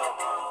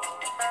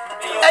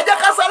 Ẹ jẹ́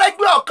ká sáré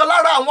gbé ọ̀kan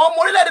lára àwọn ọmọ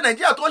orílẹ̀-èdè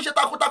Nàìjíríà tó ń ṣe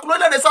takuntakun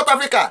lórílẹ̀-èdè South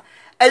Africa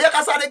ẹ jẹ́ ká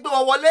sáré gbé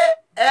wọn wọlé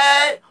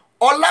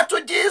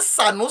Ọlátúnjí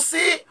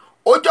Sànúsí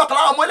ojú ọ̀kan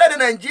lára ọmọ orílẹ̀-èdè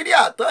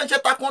Nàìjíríà tó ń ṣe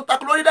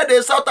takuntakun lórílẹ̀-èdè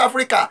South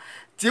Africa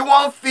tí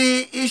wọ́n ń fi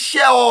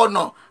iṣẹ́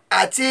ọnà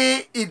àti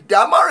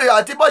ìdámọ̀ràn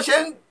àti bó ṣe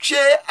ń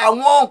ṣe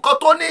àwọn nǹkan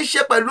tó ní í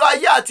ṣe pẹ̀lú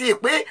ayé àti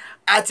ìpín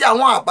àti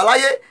àwọn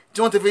àbáláyé tí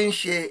wọ́n ti fi ń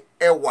ṣe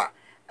ẹwà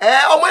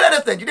ọmọ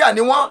orílẹ̀-èdè Nàìjíríà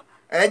ni wọ́n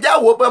ẹ jẹ́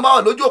àwò pé máa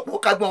wà lójú òpó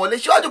ká gbọ́n wọlé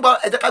síwájú gbọ́n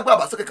ẹ jẹ́ ká gbé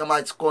àbásókè kan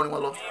máa kọrin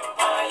wọn lọ.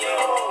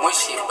 mo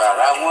ṣe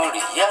bàrà wọn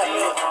rí yá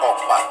mi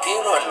ọ̀pá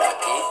kérò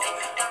làkè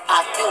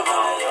akérò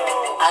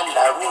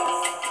alárúurú.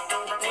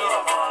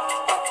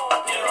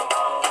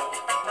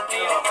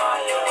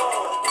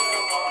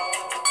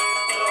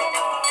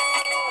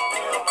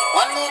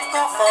 wọ́n ní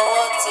kán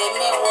fọwọ́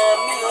tèmi wọ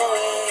mí o.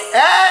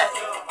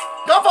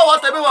 kán fọwọ́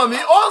tèmi wọ̀ mí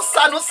ó ń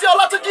Sànúsí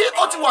Ọlátúnjí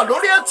ó ti wà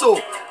lórí ètò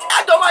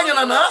àjọ máa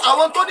yànnàná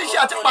àwọn tó níṣẹ́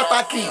àti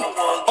pàtàkì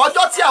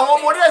ọjọ́ tí àwọn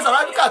ọmọ orílẹ̀ South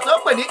Africa tó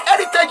ń pè ní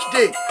Heritage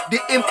Day the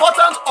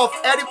importance of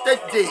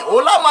Heritage Day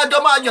òun láwọn àjọ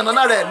máa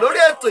yànnàná rẹ̀ lórí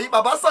ètò yìí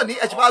bàbá Sànní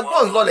ẹ̀sìn máa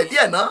gbóhùn lọlẹ̀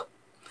díẹ̀ ná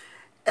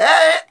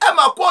ẹ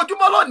mà kú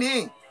ojúmọ́ lónìí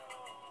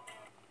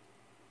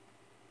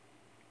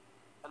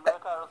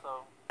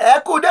ẹ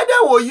kú dédé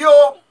wòyí o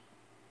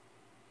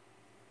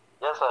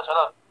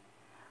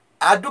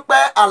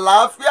àdúpẹ́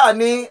àlàáfíà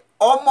ni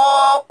ọmọ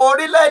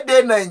orílẹ̀-èdè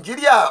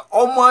Nàìjíríà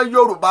ọmọ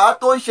Yorùbá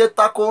tó ń ṣe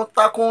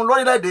takuntakun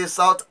lórílẹ̀-èdè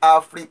South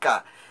Africa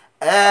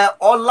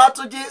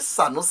Ọlátúnjí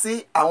Sànúsí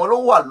àwọn ló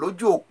wà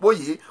lójú òpó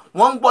yìí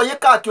wọ́n ń gbọ́ yín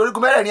káàkiri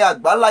orígun mẹ́rẹ̀ẹ̀rin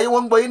àgbáńláyé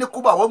wọ́n ń gbọ́ yín ní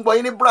Cuba wọ́n ń gbọ́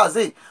yín ní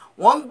Brazil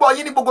wọ́n ń gbọ́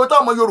yín ní gbogbo tó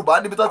ọmọ Yorùbá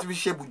níbi tó ti fi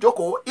ṣe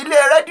bùjókòó ilé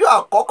rédíò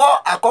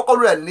àkọ́kọ́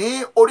rẹ̀ ní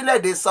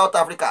orílẹ̀-èdè South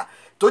Africa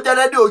tó jẹ́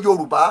rédíò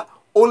Yorùbá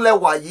ó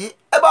lẹ́wà yìí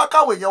ẹ bá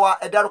káwọn èèyàn wa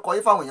ẹ dárúkọ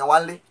yín fáwọn èèyàn wa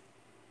ńlé.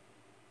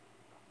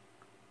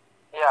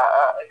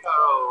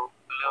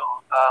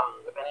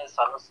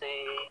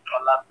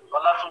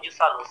 Ọlátúnjí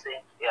Sànúsí.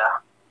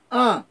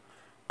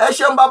 ẹ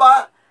ṣeun bàbá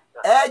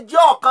ẹ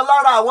jẹ́ ọ̀kan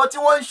lára àwọn tí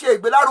wọ́n ń ṣe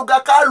ìgbélárugẹ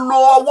ká lo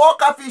ọwọ́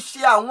ká fi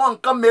ṣe àwọn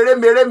nǹkan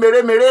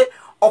mèremère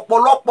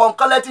ọ̀pọ̀lọpọ̀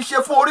nǹkan lẹ ti ṣe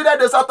fún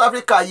orílẹ̀-èdè South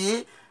Africa yìí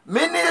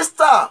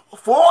mínísítà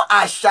fún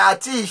àṣà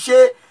àti ìṣe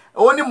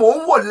òun ni mò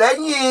ń wò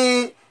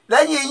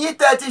lẹ́yìn yín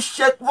tẹ́ ti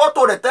ṣe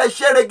fọ́tò rẹ̀ tẹ́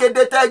ṣe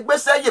regede tẹ́ gbé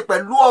sẹ́yìn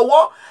pẹ̀lú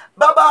ọwọ́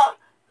bàbá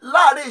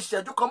láàrin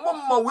ìṣẹ́jú kan mo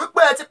mọ̀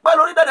wípé ẹ ti pẹ́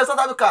lórílẹ̀-èdè South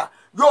Africa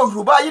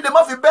Yorùbá yìí lè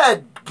má fi bẹ́ẹ̀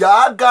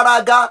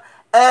gàgàràgà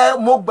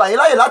mo gbà yín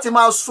láyè láti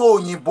máa sọ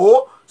òyìnbó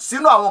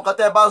sínú àwọn nǹkan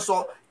tẹ́ ẹ bá ń sọ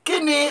kí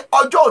ni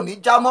ọjọ́ òní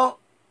já mọ́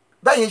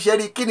bẹ́yìn ṣe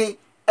rí kí ni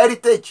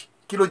heritage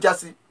kí ló já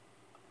sí.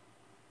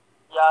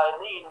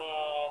 ní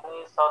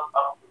South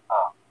Africa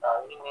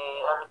ní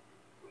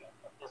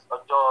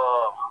ọjọ́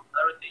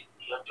heritage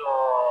ọjọ́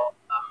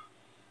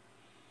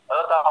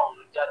ọjọ́ táwọn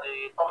olùjáde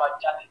tó máa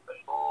jáde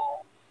pẹ̀lú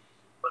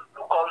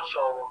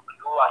culture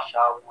pẹ̀lú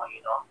àṣà wọn,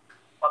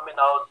 coming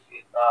out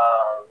with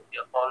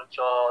their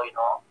culture,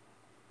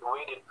 the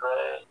way they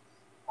dress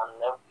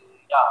and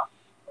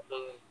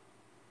everything,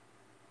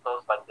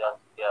 stuff like that,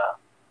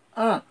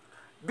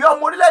 bí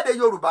ọmọ orílẹ̀-èdè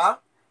Yorùbá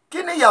kí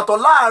ni ìyàtọ̀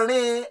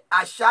láàrin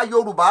àṣà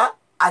Yorùbá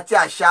àti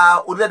àṣà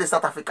orílẹ̀-èdè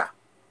South Africa?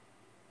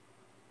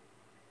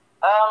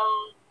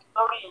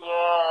 Lórí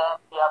yẹn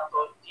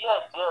ìyàtọ̀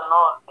díẹ̀díẹ̀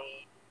náà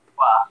ni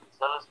wà,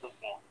 sincerely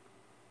speaking,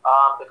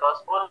 because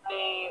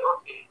only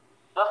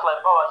just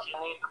like báwa ṣe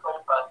ní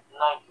different parts in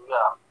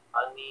Nigeria,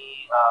 a ní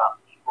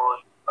Igbo,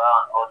 Yorùbá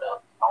and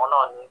others, àwọn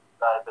náà ní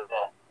ìgbà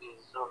ẹgbẹ́ bíi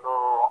Zulu,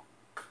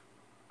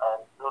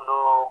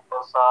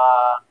 Xhosa,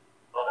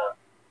 others.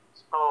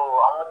 So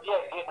àwọn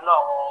díẹ̀ náà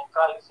àwọn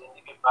tribes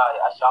níbi báyìí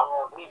àṣà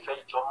wọn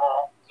nífẹ̀ẹ́ jọmọ́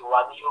tiwa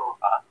ní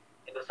Yorùbá,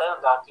 in the sense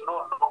that irú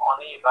ìlú kan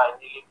ní ìbáyìí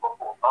ní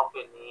Limpopo wọ́n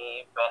pè ní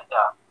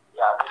Benda,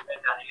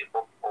 Benda ní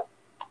Limpopo,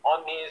 wọ́n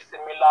ní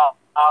similar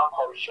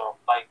culture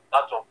like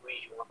that of we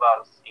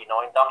Yorubas, in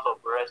terms of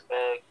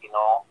respect, in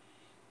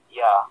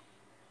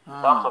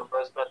terms of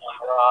respect and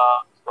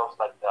stuff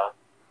like that.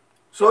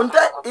 So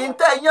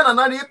ntẹ yẹn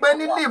nàná ni pé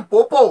ní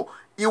Limpopo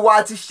ìwà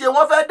àti ṣe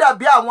wọ́n fẹ́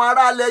dàbí àwọn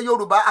aráàlẹ̀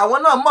Yorùbá, àwọn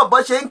náà mọ̀ bó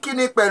ṣe ń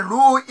kíni pẹ̀lú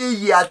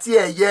iyì àti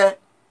ẹ̀yẹ.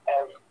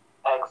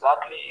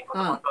 Exactly.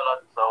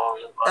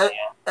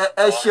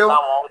 Ẹ ṣeun.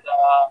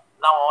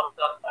 Láwọn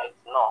ọ̀dọ́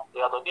sites náà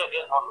ìyàtọ̀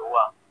díẹ̀ náà ló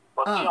wà,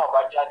 but tí wọ́n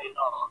bá jáde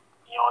náà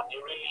èèyàn ní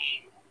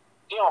really,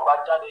 tí wọ́n bá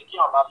jáde kí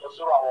wọ́n bá lọ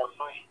sórí àwọn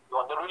ìlú yìí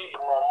èèyàn ní really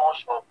know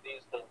much of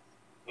these things,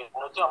 tí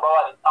wọ́n bá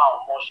wà ní town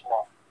much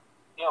more,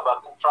 tí wọ́n bá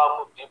tún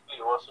travel deeply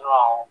wọ sínú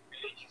àwọn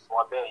villages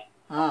wọn bẹ́ẹ̀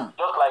yẹn,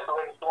 just like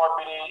when tí wọ́n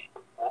bí ní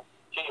Èkó,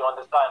 ṣé you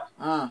understand,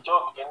 tí ó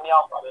kì í ní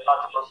àǹfààní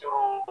láti lọ sí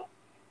irú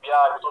bí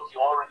i tó ti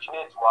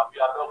originate wá bí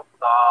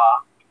Abẹ́òkúta,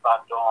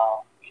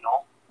 Ìbàdàn,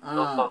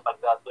 those stuff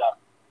like that,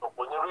 so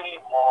kò ní really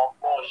more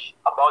much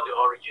about the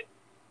origin.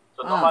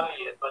 So normally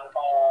it's when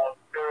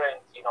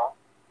parents,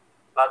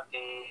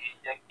 láti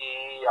jẹ́ kí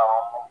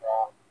àwọn ọmọ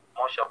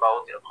much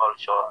about their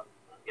culture,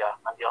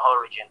 and their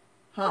origin.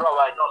 So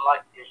I don't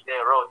like the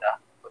road,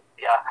 but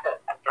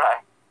I try.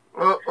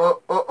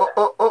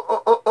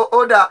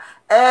 Ó dà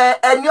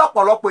ẹ ní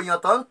ọ̀pọ̀lọpọ̀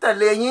èèyàn tó ń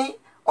tẹ̀lé yín,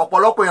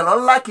 ọ̀pọ̀lọpọ̀ èèyàn ló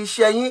ń láàkì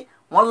iṣẹ́ yín,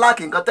 wọ́n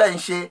láàkì nǹkan tẹ́ ń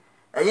ṣe,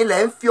 ẹ̀yin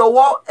lẹ̀ ń fi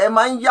ọwọ́ ẹ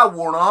máa ń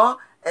yàwòrán,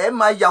 ẹ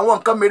máa yà àwọn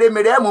nǹkan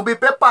mèremère, ẹ mú bíi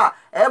pépà,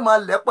 ẹ máa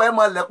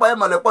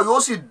lẹ̀pọ̀ yóò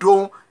sì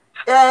dohun.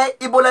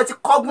 Ibo lẹ ti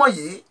kọ́gbọ́n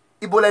yìí,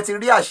 ibo lẹ ti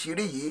rí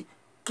àṣírí yìí,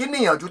 kí ni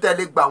ìyànjú tẹ́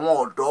lè gba àwọn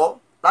ọ̀dọ́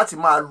láti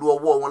máa lo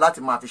ọwọ́ wọn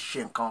láti máa fi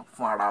ṣe nǹkan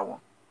fún ara wọn?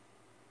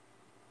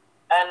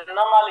 And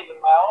normally in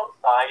my own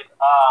side,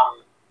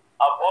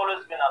 I've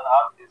always been an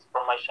artist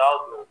from my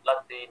childhood,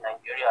 láti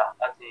Nigeria,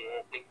 láti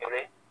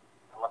kékeré,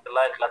 mo ti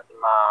like láti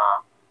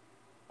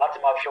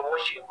máa fi owó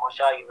ṣe nǹkan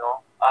ṣá,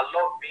 I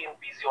love being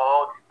busy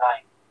all the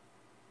time.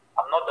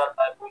 I'm not that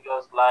type who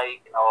just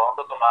like,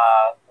 tó tó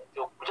máa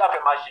tó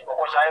jáfẹ́ máa ṣe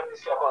nǹkan ṣá every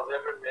second,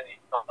 every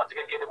minute, àti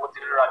kékeré mo ti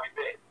ríra mi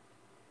bẹ́ẹ̀.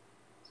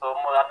 So and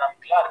I'm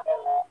glad my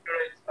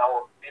parents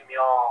now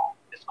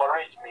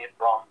discourage me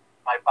from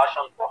my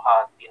passion for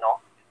art,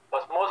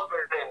 because most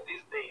parents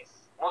these days,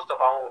 most of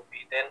them would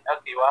be then,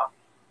 okay,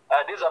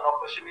 this is an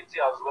opportunity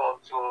as well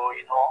to,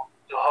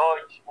 to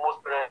urge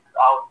most parents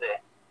out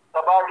there.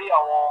 Tabari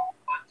àwọn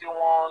tí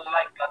wọ́n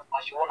like that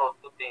much, one or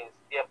two things,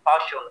 their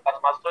passion, that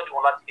must study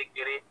one láti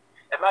kékeré,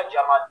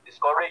 imagine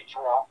discourage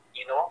one,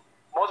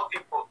 most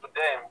people to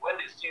them, when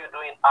they see you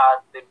doing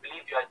art, they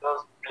believe you are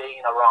just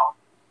playing around.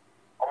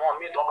 Ọmọ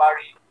mi tó bá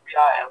rí bí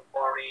a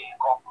ẹ̀kọ́rin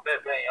kan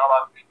bẹ́ẹ̀ yẹn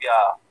wọ́n bí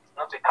it's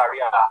not a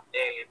career,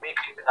 they make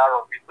living out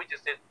of it, which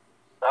is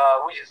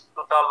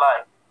total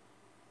lie.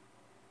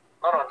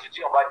 Not until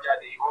you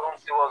jáde, you won't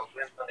see what's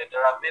going on.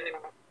 There are many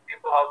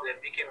people out there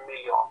making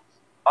millions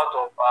out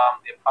of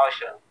their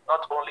passion,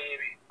 not only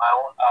my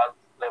own art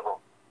level,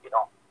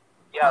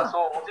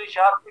 So mo ti ṣe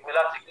art mi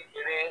láti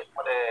kékeré,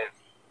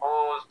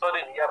 mo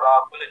study ní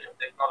Yaba College of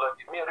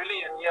Technology. Me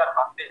really ní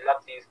advantage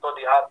láti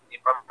study art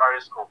in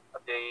primary school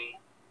at the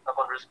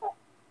secondary school.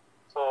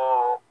 So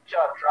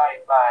I try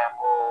by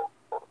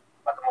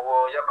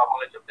Yaba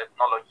College of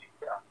Technology.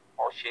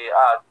 Mo ṣe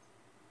art.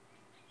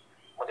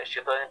 Mo dẹ̀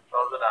ṣe tán in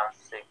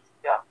 2006.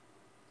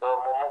 So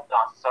mo moved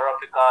down to South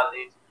Africa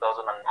late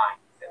 2009.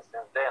 And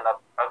since then I've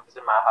been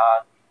practicing my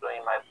art,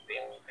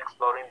 been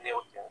exploring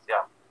new things.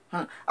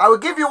 I will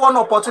give you one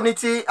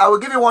opportunity. I will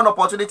give you one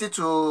opportunity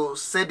to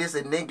say this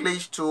in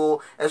English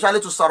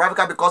especially to South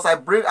Africa, because I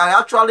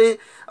actually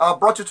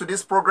brought you to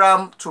this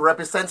program to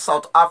represent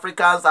South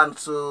Africans and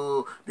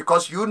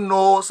because you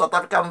know South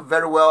Africa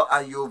very well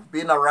and you've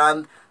been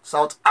around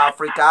South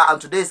Africa, and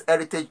today is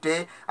Heritage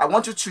Day. I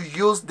want you to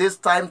use this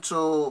time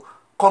to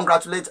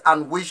congratulate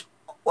and wish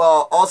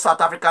all South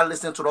Africans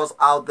listening to us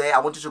out there. I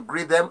want you to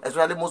greet them,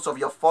 especially most of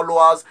your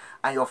followers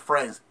and your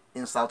friends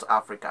in South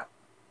Africa.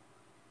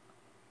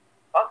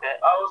 Okay,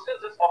 I will use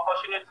this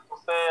opportunity to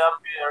say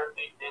Happy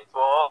Heritage Day to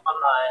all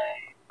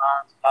my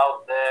fans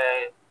out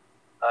there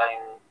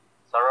in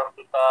South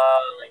Africa,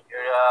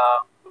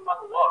 Nigeria, over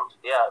the world.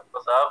 Yeah,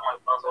 because I have my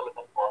friends all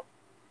over the world.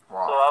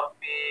 Wow. So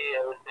happy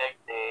Heritage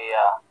Day,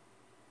 yeah.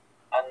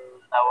 And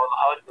I will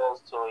urge us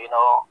to,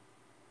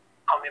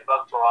 coming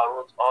back to our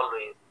roots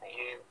always.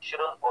 You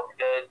shouldn't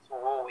forget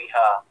who we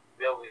are,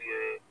 where we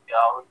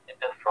are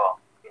originated from.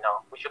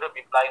 We shouldn't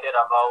be blinded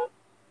about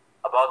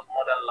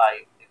modern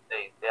life these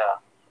days. Yeah,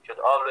 we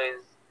should always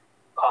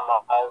come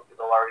out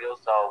with our real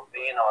self,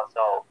 being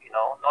ourselves.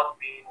 Not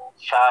being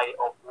shy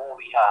of who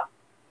we are.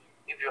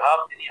 If you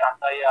have any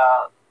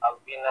attire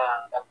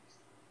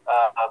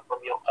from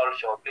your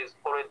culture, please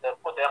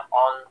put them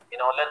on.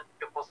 Let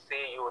people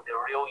see you, the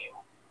real you.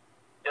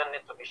 You don't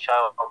need to be shy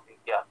of it.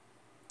 Yeah,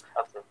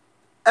 that's it.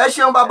 ẹ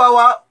ṣeun bàbá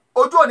wa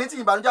ojú òní tí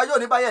ìbànújẹ́ yóò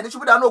ní bá yẹn ní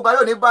ṣubú dànù ògbà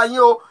yóò ní bá yín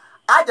o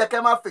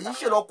àjẹkẹ́ máa fèyí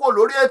ṣe lọ kó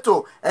lórí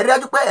ètò ẹ̀rí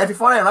dájú pé ẹ fi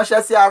fọ́nrán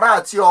ìránṣẹ́ sí ará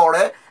àti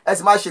ọ̀rẹ́ ẹ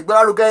sì máa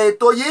ṣègbélárugẹ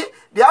ètò yìí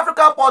The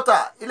African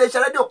Portal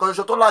iléeṣẹ́ rédíò kan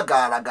ṣoṣo tó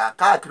làgàràgà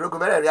káàkiri ogun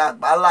mẹ́rẹ̀ẹ̀rin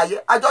àgbáláyé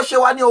àjọṣe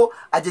wa ní o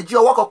àjèjì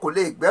ọwọ́ kan kò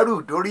lè gbẹ́rù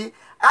dórí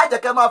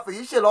àjẹkẹ́ máa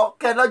fèyí ṣe lọ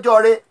kẹ́ lọ́jọ́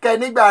re kẹ́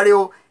nígbà re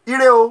o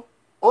ire o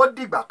ó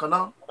dìgbà kan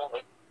náà.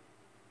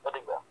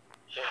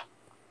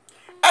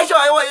 ẹ ṣe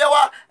àyẹ̀wò ìyẹn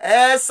wa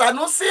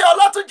Sanusi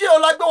Ọlátúnjí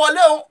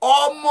Ọlágbéwọlé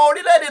ọmọ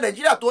orílẹ̀-èdè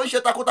Nàìjíríà tó ń ṣe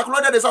takuntakun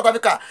lórílẹ̀-èdè South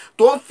Africa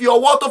tó ń fi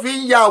ọwọ́ tó fi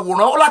ń ya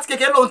àwòrán ó láti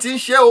kékeré lòun ti ń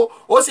ṣe o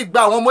ó sì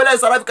gba àwọn ọmọ ilẹ̀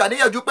South Africa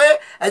níyànjú pé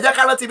ẹ jẹ́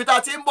ká rántí ibi tá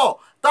a ti ń bọ̀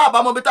tá a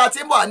bá mọ ibi tá a ti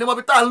ń bọ̀ àní mọ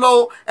ibi tá a ń lọ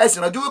o ẹ sì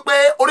rànjú wípé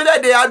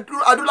orílẹ̀-èdè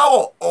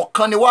adúláwọ̀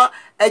ọ̀kan ni wá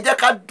ẹ jẹ́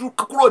ká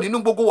kúrò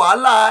nínú gbogbo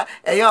wàhálà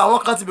ẹ̀yàn àwọn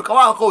kan tìbì kan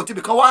wá àwọn kan ò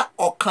tìbì kan wá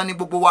ọ̀kan ni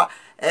gbogbo wa.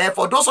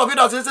 For those of you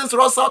that listen to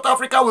us South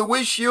Africa, we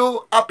wish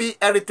you happy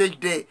Heritage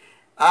Day.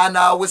 And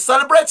we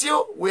celebrate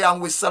you. We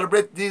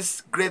celebrate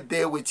this great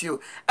day with you.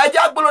 Ẹ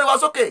jẹ́ agbólórin wa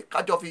sókè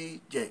kájọ fi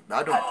jẹ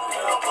ìgbádùn.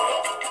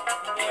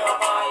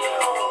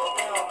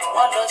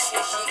 Wọ́n lọ ṣe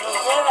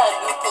ṣìkìyẹ́rà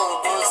lóko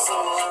òbóṣù.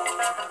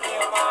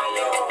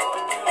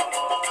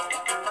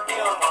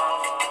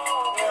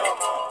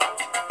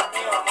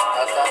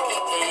 Kàkà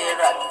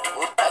kíkẹ́yẹ́rà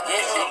ó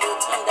bàjẹ́ ṣe ló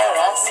tún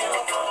dára sí.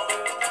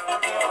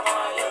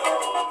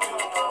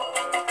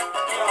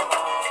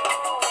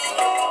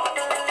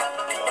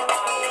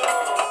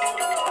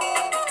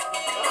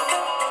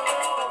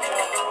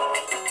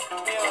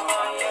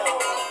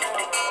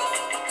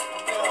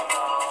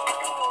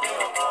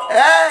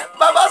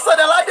 Bàbá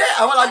Sọ̀dẹ̀ládé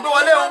àwọn làgbé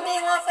wọlé o.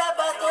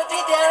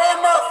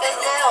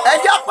 Ẹ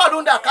jẹ́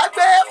àpàdùndà ká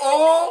gbé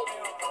òun.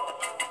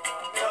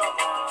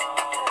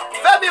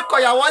 Fẹ́mi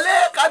Kọ̀yà wọlé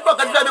ká gbọ́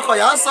kan tí Fẹ́mi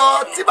Kọ̀yà ń sọ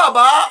tí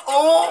bàbá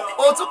òun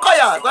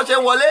Òtúkọ̀yà tó ṣe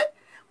wọlé.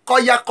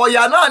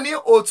 Kọ̀yà náà ní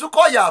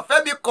Òtúkọ̀yà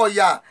Fẹ́mi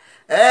Kọ̀yà.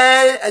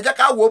 Ẹ jẹ́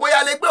ká wò bóyá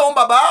lè gbé òun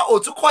bàbá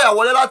Òtúkọ̀yà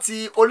wọlé láti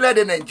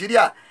orílẹ̀-èdè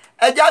Nàìjíríà.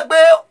 Ẹ jẹ́ gbé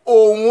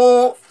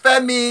òun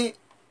Fẹ́mi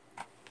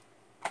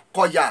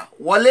Kọ̀yà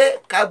wọlé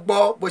ká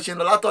gbọ́ bó ṣe ń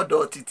lọ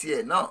látọ̀dọ̀ títí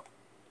ẹ̀ náà.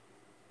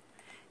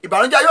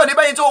 Ìbànújẹ́ yóò ní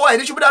bẹ́yìn tó wà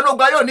ní ṣubú dànù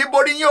ògbà yóò ní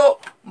borí yín o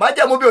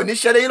májẹ̀mú bí ò ní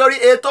ṣẹlẹ̀ yín lórí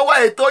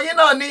ètò yín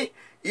náà ní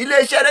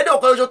iléeṣẹ́ rédíò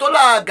kan ṣoṣo tó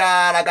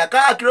làgàràgà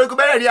káàkiri orígun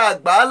mẹ́rẹ̀ẹ̀rin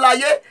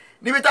àgbáláyé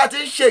níbi tá a ti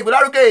ń ṣe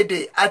ìgbélárugẹ èdè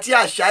àti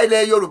àṣà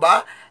ilẹ̀ Yorùbá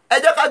ẹ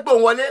jẹ́ ká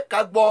gbóhùn wọlé ká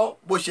gbọ́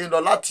bó ṣe ń lọ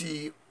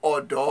láti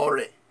ọ̀dọ̀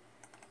rẹ̀.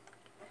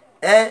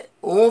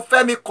 Òun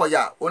Fẹ́mi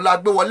Kọ̀yà òun la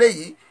gbé wọlé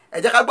yìí ẹ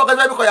jẹ́ ká gbọ́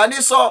kẹ́sẹ́ Fẹ́mi Kọ̀yà ní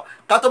sọ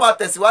ká tó máa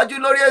tẹ̀síwájú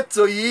lórí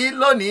ètò yìí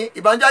lónìí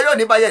ìbànújẹ́ yóò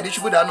ní báyẹ̀ ní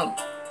ṣubú dànù.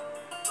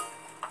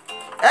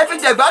 Ẹ fi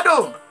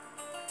jẹ̀gbádùn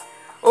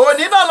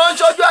òní náà ló ń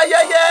ṣojú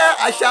ayẹyẹ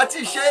àṣà àti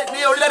ìṣe ní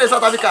orílẹ̀-èdè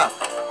South Africa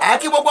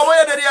àkí gbogbo ọmọ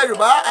yẹ̀dẹ̀rẹ̀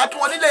Yorùbá àkí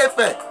wọn nílé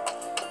Ifẹ̀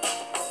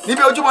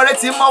níbi ojúmọ́ rẹ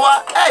ti ń mọ́ wá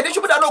ní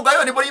ṣubú dànù ògbà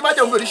yóò ní borí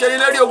májèmú bí òníṣẹ́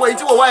lérí owó èyí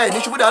tí wò wá ní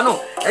ṣubú dànù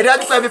ẹ̀rí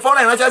dájú pé ẹ fi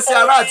fọ́nrán ìránṣẹ́ sí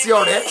ará àti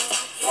ọ̀rẹ́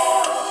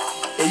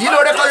èyí ló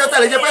rẹ́ kọ́jọ́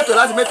tẹ̀lé jẹ́ pé ètò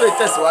láti mẹ́tò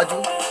ìtẹ̀síwájú.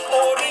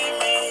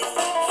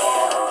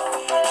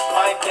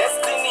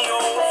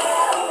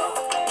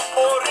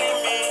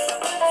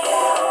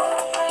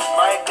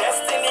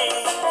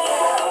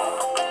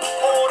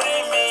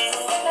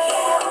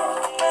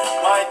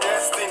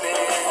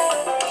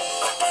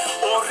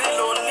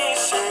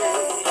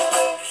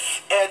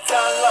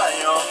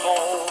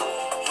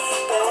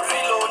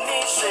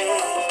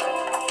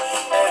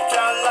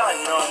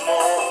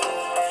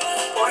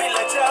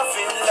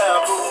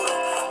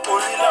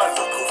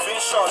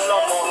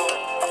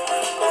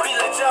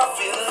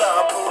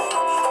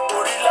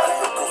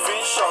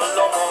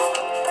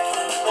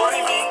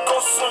 Orí mi kó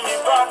sún mi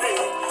bá rè,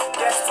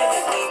 destiny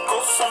mi kó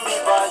sún mi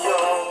bá yọ.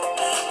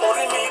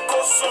 Orí mi kó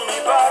sún mi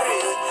bá rè,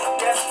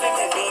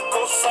 destiny mi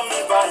kó sún mi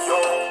bá yọ.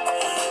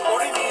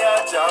 Orí mi á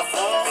jà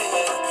fún mi,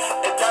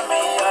 ẹ̀dá mi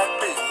á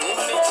gbè mí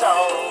níjà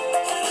o.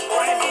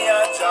 Orí mi á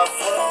jà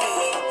fún mi,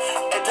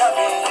 ẹ̀dá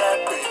mi á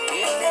gbè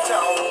mí níjà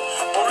o.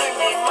 Orí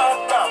mi má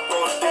gbà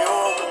bọ̀dé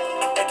o,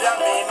 ẹ̀dá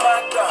mi má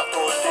gbà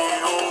bọ̀dé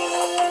o.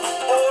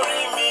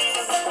 Orí mi,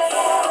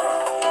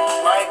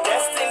 my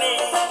destiny.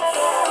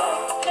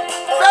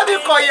 Fẹ́mi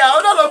Kọ̀yà ó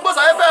náà ló gbó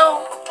sáfẹ́fẹ́ o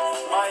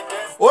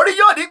orí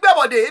yóò ní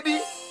gbẹ̀bọ̀dé ibi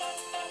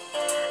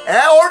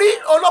orí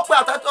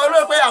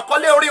olóòpẹ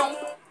àkọlé orí un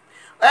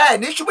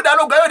ní ṣubú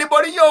dànù ògbà yóò ní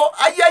borí yín o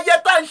ayẹyẹ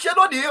tá à ń ṣe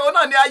lónìí ó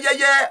náà ní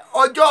ayẹyẹ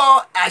ọjọ́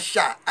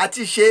àṣà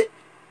àti ìṣe.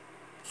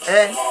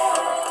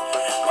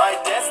 My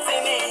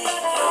destiny.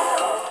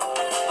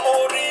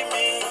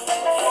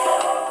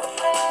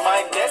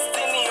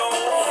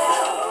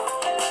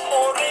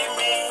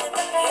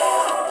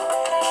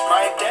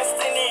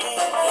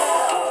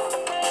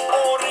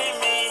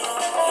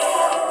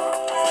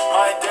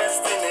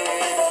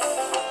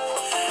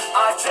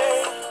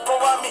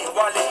 wá mi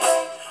wálé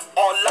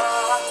ọ̀la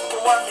kó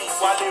wá mi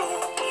wálé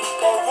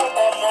o owó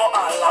ọmọ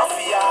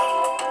àlàáfíà.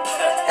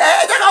 ẹ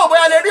jẹ́ káwọn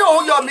bóyá lè rí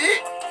òun Yọ̀mí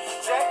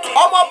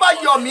ọmọọba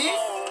Yọ̀mí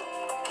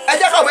ẹ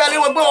jẹ́ káwọn bóyá lè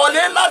wọ́n gbé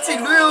wọlé láti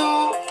ìlú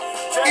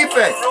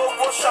Ifẹ̀.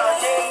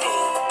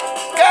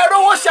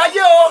 kẹrọwọ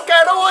ṣayé o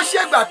kẹrọwọ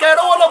ṣègbà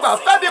kẹrọwọ lọgbà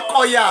Fẹ́mi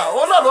Kọ̀yà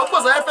òun náà ló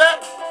gbòòsàn ẹfẹ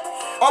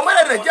ọmọ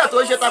ilẹ̀ Nàìjíríà tó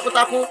ń ṣe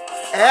takuntakun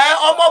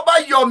ọmọọba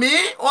Yọ̀mí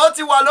wọn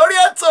ti wà lórí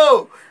ètò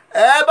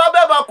bá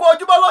bẹ́ẹ̀ bá kó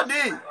ojúmọ́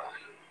lòdì.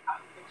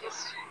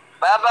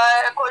 bàbá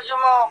ẹ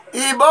kojúmọ́.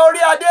 ìbọn orí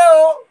adé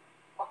o.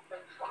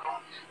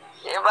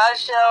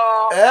 ìbáṣẹ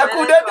o.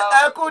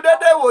 ẹ kú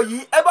dédé wòyí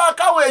ẹ bá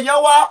káwọn èèyàn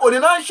wa òní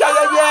náà ń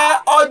ṣayẹyẹ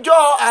ọjọ́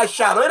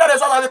àṣà lórílẹ̀‐èdè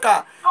South Africa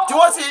tí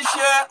wọ́n sì ń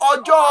ṣe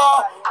ọjọ́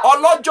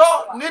ọlọ́jọ́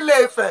nílé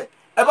Ifẹ̀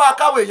ẹ bá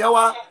káwọn èèyàn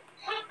wa.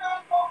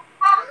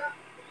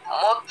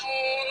 mo kí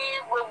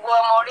gbogbo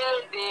ọmọ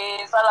orílẹ̀-èdè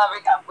South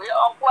Africa pé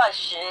ọkọ̀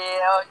àṣẹ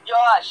ọjọ́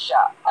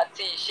àṣà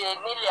àti ìṣe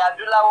nílẹ̀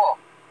adúláwọ̀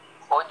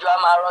òjò a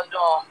máa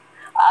rọ́dún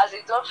a sì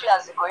tún fi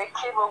àsìkò yìí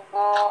kí gbogbo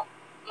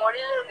ọmọ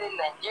orílẹ̀-èdè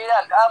Nàìjíríà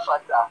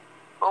káfàtà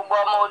gbogbo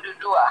ọmọ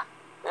Odùduwà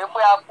wípé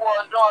a kú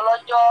ọdún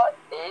ọlọ́jọ́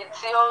èyí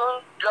tí ó ń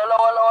lọ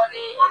lọ́wọ́lọ́wọ́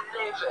ní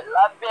Ilé Ifẹ̀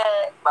lábẹ́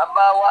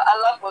bàbá wa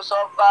alákòóso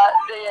ọba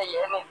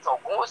Adéyẹyè ní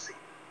Tògúnwùsì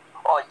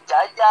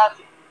Ọ̀jájá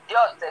fìdí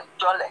ọ̀tẹ̀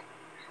jọlẹ̀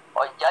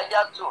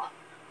Ọ̀jájá tù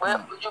pé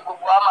ojú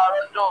gbogbo wa máa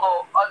rọ́dún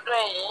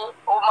ọdún yìí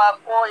ó máa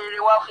kó ire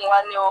wá fún wa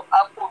ní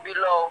àpòbí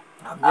lọ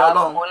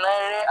àpò náà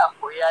eré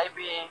àpòyà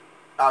ibi.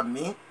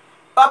 àmín.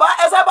 bàbá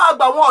ẹ sábà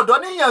gba àwọn ọ̀dọ́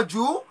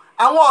níyànjú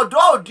àwọn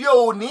ọ̀dọ́ òde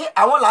òní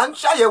àwọn là ń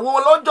ṣàyẹ̀wò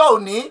lọ́jọ́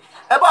òní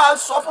ẹ bá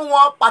sọ fún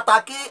wọn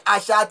pàtàkì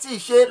àṣà àti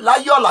ìṣe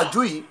láyé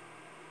ọ̀làjú yìí.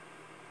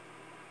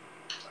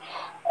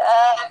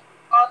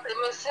 wọ́n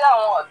tèmi sí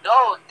àwọn ọ̀dọ́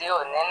òde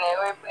òní ni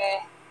wípé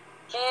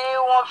kí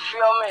wọ́n fi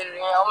ọmọ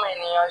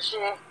ènìyàn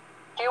ṣe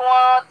kí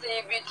wọ́n ti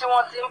ibi tí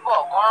wọ́n ti ń bọ̀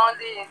kán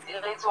rántí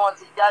ilé tí wọ́n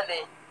ti jáde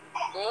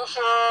kì í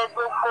ṣe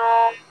gbogbo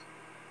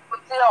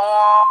tí àwọn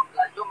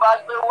ọ̀làjú bá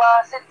gbé wá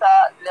síta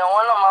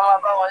lẹ́wọ̀n náà máa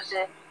bá wọn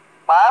ṣe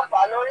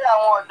pàápàá lórí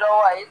àwọn ọ̀dọ́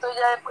wa èyí tó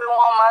jẹ́ pé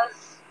wọ́n máa ń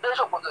gbé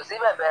ṣòkòtò sí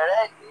bẹ̀bẹ̀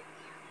rẹ́ẹ̀dì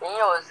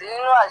ìyẹn ò sí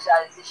nínú àṣà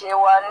ìṣe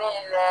wa ní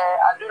ilẹ̀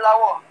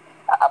adúláwọ̀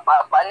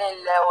pàápàá ní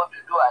ilẹ̀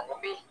Odùduwà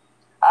níbí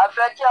a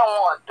fẹ́ kí àwọn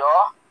ọ̀dọ́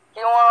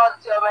kí wọ́n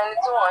rántí ọmọ ẹni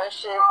tí wọ́n ń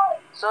ṣe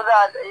sódà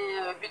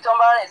ibi tí wọ́n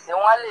bá rìn sí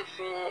wọ́n á lè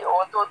fi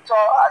ohun tó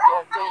tọ́ àti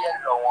ohun tó yẹ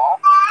lọ̀ wọ́n.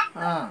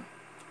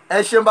 ẹ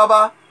ṣeun bàbá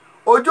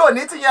ojú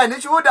òní ti yẹn ní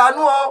ṣubú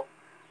dànù o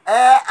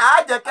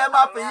àjẹkẹ́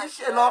máa fi yín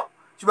ṣe lọ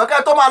ṣùgbọ́n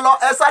kẹ́ tó máa lọ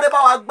ẹ sáré bá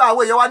wa gba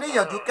àwọn èèyàn wa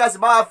níyànjú kẹ́sì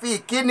bá wa fi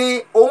ìkíni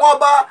òun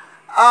ọba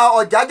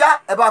Ọ̀jájá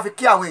ẹ bá fi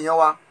kí àwọn èèyàn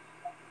wa.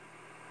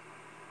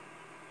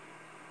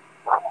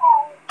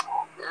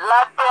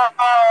 lábẹ́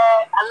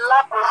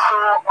alákòóso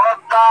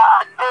ọba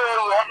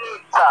Adéyẹyè ní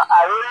ìtàn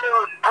àrólé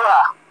Oòduà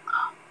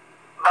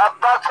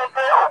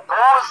Babátúndé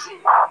Ògúnwùsì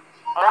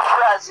mo fi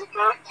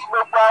àsìkò kí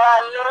gbogbo ará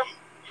lé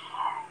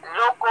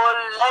lóko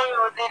lẹ́yìn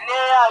odi ní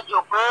àjò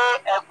pé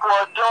ẹ kú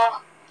ọdún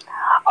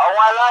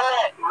àwọn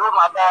alálẹ̀ ló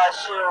máa bá wa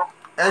ṣe o.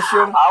 ẹ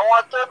ṣeun. àwọn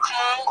tó ti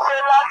ṣe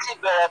láti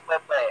bẹ̀rẹ̀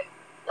pẹ̀pẹ̀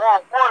wọn ò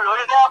kúrò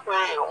lórí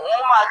àpèrè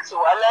wọn máa tì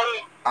wá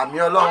lẹ́yìn. àmín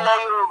Ọlọ́run. ilẹ̀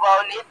Yorùbá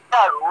ò ní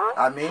dàrú.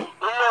 àmín.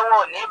 ilé wọn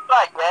ò ní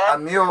bàjẹ́.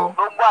 àmín o.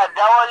 gbogbo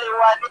àdáwọ́lé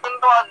wa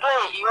nínú ọdún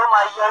èyí ó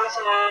máa yọrí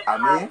sí rere.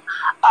 àmín.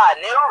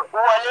 ànírùkú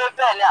wọlé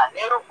bẹ́ẹ̀ ni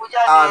ànírùkú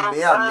jáde.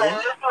 àmín àmín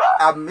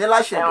àmín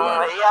láṣẹ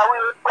Èdùmàrè. ìyàwó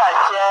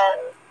gbàṣẹ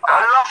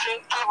ọlọ́fin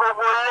kí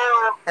gbogbo lé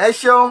o. ẹ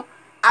ṣeun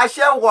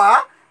àṣẹ wà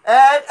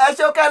ẹ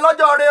ṣeun kẹ́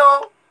lọ́jọ́ rẹ o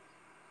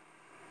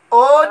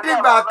ó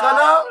dìgbà kan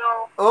náà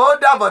ó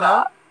dàbọ̀ náà.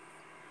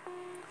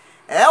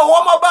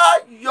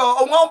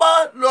 òun ọmọ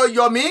lọ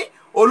Yọ̀mí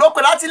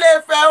olókùn láti ilé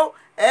Ifẹ̀ o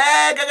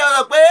gẹ́gẹ́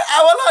sọ pé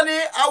àwọn náà ni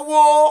àwo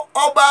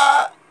ọba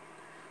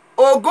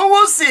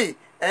Ògúnwùsì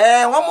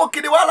wọ́n mú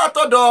kiri wá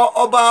látọ̀dọ̀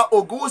ọba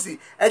Ògúnwùsì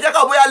ẹ jẹ́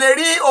ká bóyá lè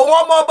rí òun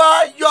ọmọ ọba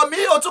Yọ̀mí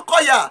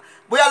Òtúnkọ̀yà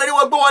bóyá lè rí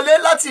wọn gbé wọlé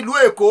láti ìlú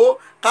Èkó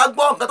ká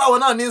gbọ́ nǹkan táwọn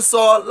náà ní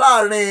sọ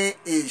láàrin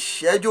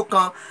ìṣẹ́jú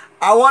kan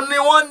àwọn ni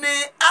wọ́n ní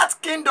Art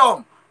Kingdom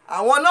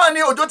àwọn náà ní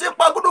òjò tí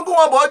pa gúdúgún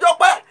wọn bọ̀ ọjọ́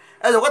pẹ́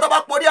ẹ̀sùn kọ́tà bá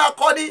porí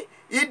akọni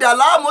ìdà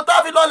láàmú tá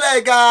a fi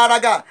lọ́lẹ̀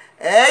gàràgà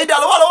ìdà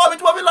lọ́wọ́lọ́wọ́ mi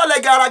tí wọ́n fi lọ́lẹ̀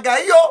gàràgà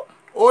yìí o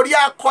orí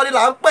akọni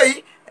là ń pè yìí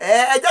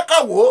ẹ jẹ́ ká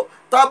wò ó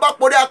tá a bá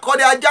porí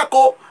akọni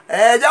ajáko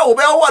ẹ jẹ́ wò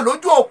bẹ́ẹ̀ wà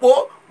lójú òpó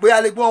bóyá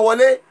lè gbọ́n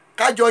wọlé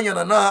kájọ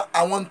yànnàná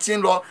àwọn tí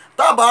ń lọ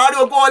tá a bá rí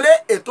ogún wọlé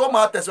ètò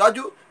máa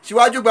tẹ̀síwájú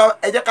síwájú gba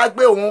ẹ jẹ́ ká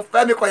gbé òun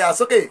Fẹ́mi Kọ̀yà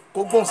sókè kó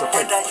gbóhùn sókè.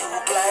 Whether you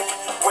black,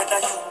 whether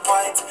you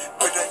white,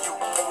 whether you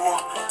poor,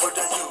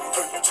 whether you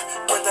rich,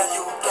 whether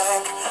you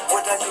black,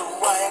 whether you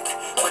white,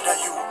 whether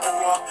you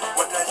poor,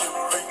 whether you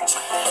rich,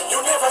 you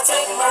never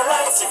take my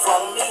rights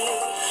from me.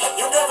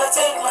 You never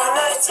take my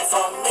rights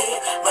from me.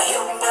 My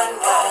human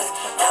rights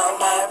are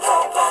my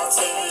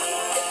property.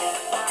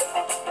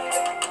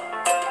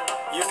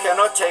 You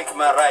cannot take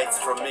my rights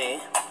from me.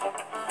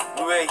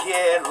 We were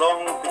here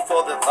long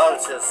before the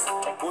vultures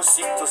who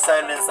seek to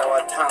silence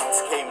our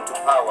tongues came to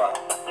power.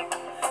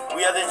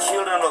 We are the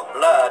children of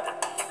blood,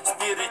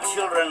 greedy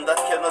children that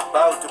cannot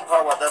bow to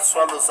power that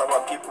swallows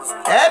our people's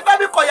ẹ bá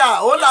mi kọ̀yà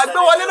òun là gbé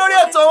wọlé lórí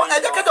ètò ẹ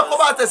jẹ́ kẹ́jọ kó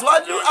bá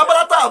tẹ̀síwájú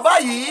abala tá a bá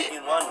yìí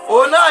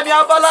òun náà ní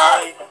abala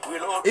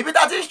ibi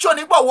tá a ti ń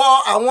ṣònígbọ̀wọ́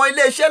àwọn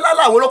iléeṣẹ́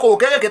lálẹ́ àwọn olókoòwò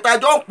kéékèèké tá a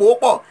jọ ń pò ó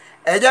pọ̀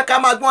ẹ jẹ́ ká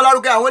máa gbé wọn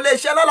lárugẹ àwọn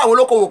iléeṣẹ́ lálẹ́ àwọn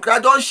olókoòwò tá a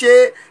jọ ń ṣe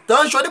tó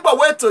ń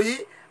ṣònígbọ̀wọ́ ètò yìí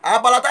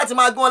abala tá a ti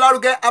máa gbé wọn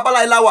lárugẹ abala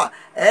ìlàwà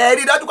ẹ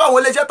rí i dájú pé àwọn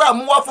iléeṣẹ́ tá a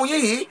mú wá fún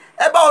yín yìí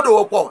ẹ bá wọn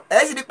dòwò pọ̀ ẹ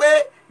sì rí i pé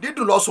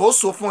dídùn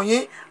lọ́sọ̀ọ́sọ fún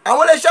yín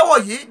àwọn iléeṣẹ́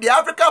wọ̀nyí the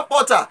African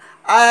Portal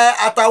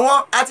àtàwọn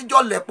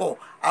àtijọ́ lẹ̀pọ̀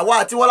àwa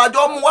àti wọn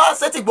lájọ́ mú wá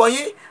sétìgbọ́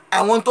yín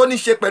àwọn tó ní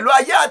ṣe pẹ̀lú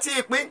ayé àti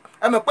ìpín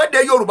ẹ̀mọ̀pẹ́dẹ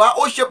Yorùbá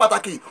ó ṣe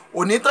pàtàkì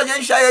òní tó ṣe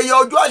ń ṣe ayẹyẹ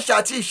ọjọ́ àṣà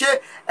àti ìṣe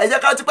ẹ jẹ́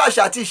ká ti pé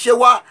àṣà àti ìṣe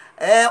wa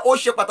ó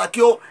ṣe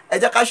pàtàkì o ẹ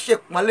jẹ́ ká ṣe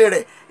pọ́nlé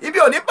rẹ̀ ibi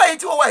òní báyìí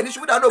tí wọ́n wà ní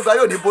ṣubúdà lóògbà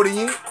yóò ní borí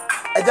yín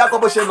ẹ jẹ́ kó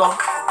bó ṣe lọ.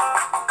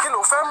 kí ló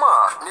fẹ́ mọ̀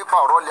nípa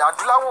ọ̀rọ̀ ilẹ̀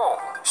adúláwọ̀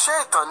ṣé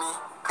ìtàn ni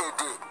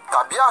èdè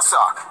tàbí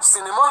àṣà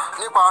sinimá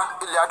nípa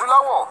ilẹ̀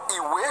adúláwọ̀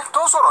ìwé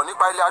tó ń sọ̀rọ̀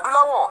nípa ilẹ̀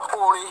adúláwọ̀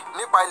orin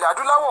nípa ilẹ̀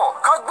adúláwọ̀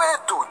ká gbé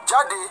ètò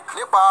jáde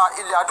nípa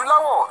ilẹ̀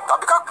adúláwọ̀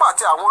tàbí ká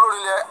pàtẹ àwọn olórin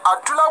ilẹ̀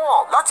adúláwọ̀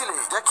láti lè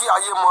jẹ́ kí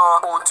ayé mọ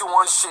ohun tí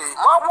wọ́n ń ṣe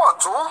má wọ̀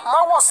tún má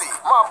wọ̀ sí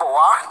máa bọ̀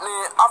wá ní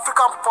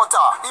African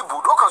Portal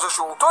ibùdó kan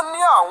ṣoṣo tó ní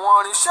àwọn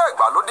irinṣẹ́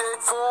ìgbàlódé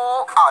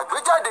fún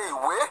àgbéjáde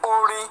ìwé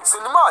orin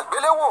sinimá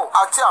àgbéléwò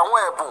àti àwọn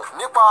ẹ̀bùn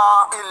nípa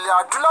ilẹ̀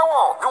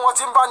adúláwọ̀ bí wọ́n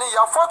ti ń bá ní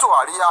ya fọ́tò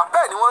àríyá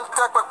bẹ́ẹ̀ ni wọ́n ń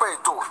tẹ́ pẹpẹ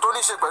ètò tó ní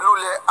ṣe pẹ̀lú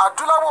ilẹ̀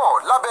adúláwọ̀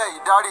lábẹ́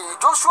ìdarí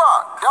Joshua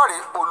Dáre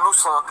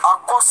Olúsan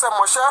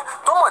akọ́ṣẹ́mọṣẹ́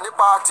tó mọ̀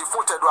nípa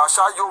tìfúntẹ̀dọ̀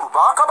àṣà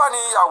Yorùbá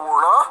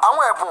kábàáníyàwòrán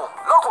àwọn ẹ̀bùn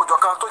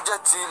lọ́kùnjọ̀kan tó jẹ́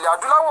ti ilẹ̀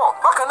adúláwọ̀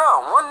bákan náà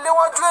wọ́n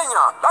léwájú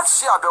èèyàn láti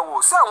ṣe àbẹ̀wò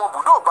sí àwọn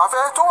ibùdó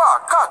ìgbafẹ́ tó wà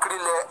káàkiri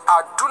ilẹ̀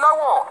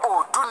adúláwọ̀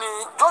òdú ni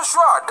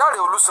Joshua Dáre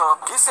Olúsan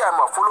kì í ṣe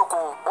ẹ̀mọ̀ fólókò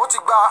ó ti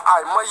gba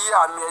àìmọye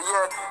àmì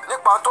ẹ̀yẹ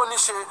nípa tó ní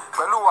ṣe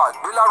pẹ̀lú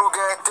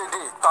àgbélárugẹ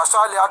tèdè tàṣà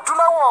ilẹ̀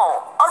adúláwọ̀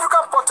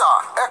African Portal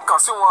ẹ kàn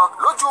sí wọn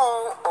lójú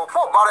òpó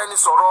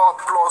ìbáraẹnisọ̀rọ̀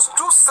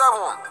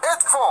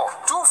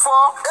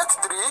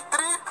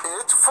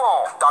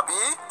 +2784248334 tàbí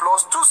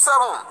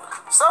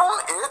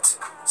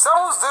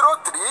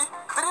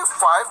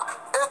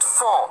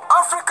 +2777870335584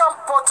 African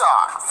Portal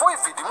fún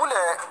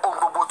ìfìdímúlẹ̀ ohun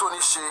gbogbo tó ní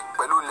ṣe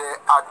pẹ̀lú ilẹ̀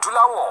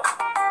adúláwọ̀.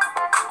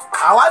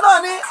 àwa náà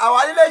ní àwa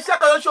nílé iṣẹ́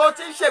kan ṣoṣo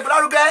tí ń ṣe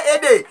ìgbélárugẹ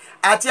èdè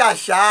àti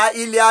àṣà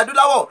ilẹ̀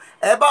adúláwọ̀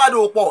ẹ bá wa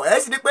dòwò pọ̀ ẹ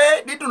sì ní pé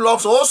dídùn lọ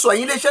sọ̀ọ́sọ̀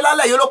ẹ̀yin iléeṣẹ́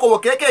lálẹ́ yìí olókoòwò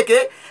kéékèèké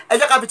ẹ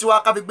jẹ́ ká fi tiwa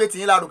ká fi gbé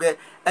tìyín lárugẹ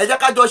ẹ jẹ́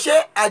ká jọ ṣe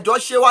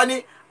àjọṣe wa ní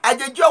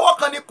àjèjì ọwọ́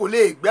kan ní kò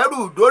lè gbẹ́rù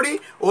dórí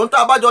ohun tá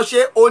a bá jọ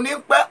ṣe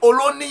onípẹ́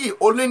olóníyì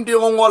olóńdè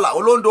wọn ọlá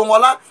olóńdè wọn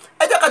ọlá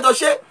ẹ jẹ́ ká jọ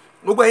ṣe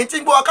gbogbo ẹ̀yin tí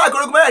ń gbọ́ wa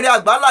káàkiri ogun mẹ́rin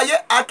àgbáláyé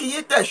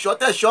akíyín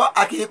tẹ̀ṣọ́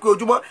akíyín pé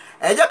ojúmọ́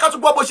ẹ jẹ́ ká tún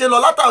gbọ́ bó ṣe lọ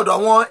látàdọ̀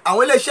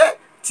àwọn iléeṣẹ́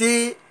tí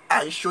à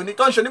ń ṣoní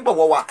tó ń ṣoní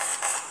gbọ̀wọ́ wa.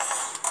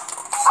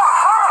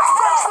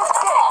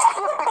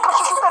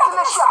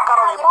 ṣe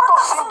àkàrà òyìnbó tó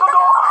sin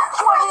dódó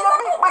fún ayẹyẹ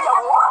bí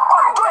ìgbéyàwó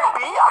ọjọ́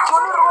ìbí àti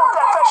onírúurú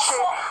tẹ́ fẹ́ ṣe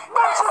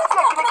bẹ́ńsì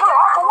kéèkì ní kílọ̀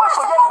wá fowó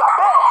ìsòyẹ ìgbà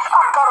bẹ́ẹ̀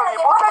àkàrà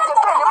òyìnbó tẹ́jẹ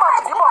tẹ́lẹ̀ máa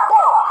ti dìbò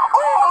pọ̀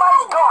oh my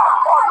god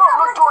ọlọ́run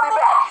lójú orí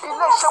bẹ́ẹ̀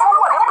iléeṣẹ́ wọn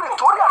wà ní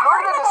Pretoria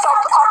lórílẹ̀‐èdè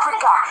South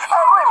Africa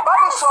ẹ̀rọ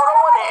ìbánisọ̀rọ̀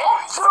wọn ní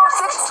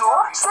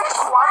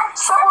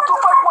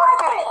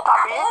 06261725513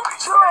 tàbí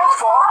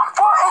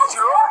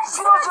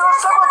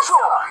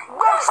 08448000072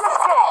 bẹ́ńsì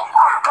kéèkì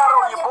àkàrà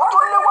òyìnbó tó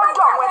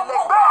léwájú àwọn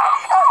ẹlẹgbẹ́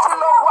ẹ ti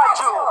lọ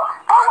wájú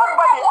powered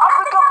by the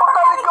African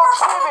Portal Radio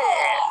TV.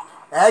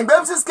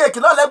 Gbemsys cake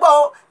náà lẹ́gbọ́n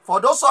o for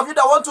those of you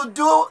that want to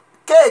do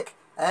cake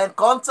and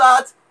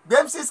contact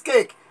Gbemsys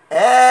cake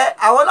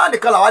àwọn náà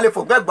nìkan làwọn lè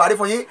fògbẹ́ gbàrí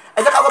fún yín ẹ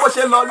jẹ́ ká gbọ́ bó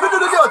ṣe ń lọ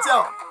lúdúlúdú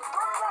hotel.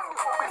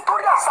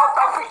 Victoria South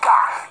Africa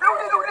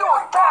lúdúlúdú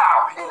hotel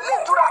ilé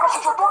ìtura kan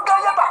ṣoṣo tó gá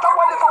yàtọ̀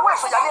táwọn lè fọwọ́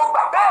ìsọ̀yà ní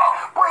ẹgbà bẹ́ẹ̀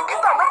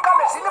bóyìnkítà mi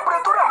kalẹ̀ sí ní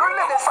Pretoria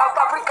lórílẹ̀‐èdè South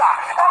Africa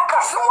ẹ kà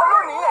sí wọn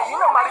lónìí ẹ̀yìn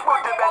náà máa rí pé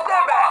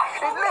débẹ̀débẹ̀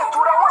ilé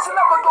ìtura wọn sí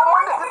lágbèjọ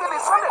Monday títí di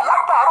Sunday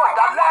látàárọ̀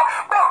ìdálẹ́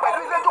bẹ́ẹ̀ pẹ̀lú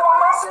ilé tó wọn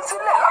máa ń sin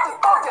sílẹ̀ láti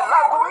tọ́jú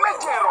láago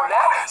méje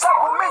ìrọ̀lẹ́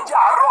sáago méje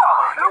àárọ̀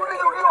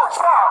lúdúlúdú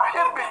hotel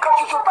ibì kan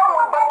ṣoṣo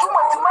táwọn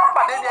gbajúmọ̀ ti máa ń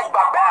pàdé ní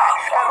ẹgbà bẹ́ẹ̀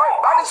ẹ̀rọ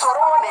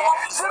ìbánisọ̀rọ̀ wọn ní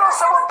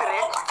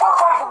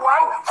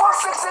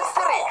 073-451-4663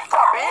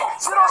 tàbí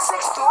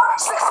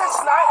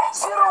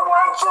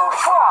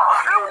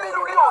 062-669-0124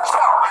 lúdúlúdú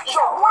hotel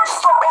your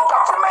one-stop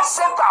entertainment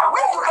center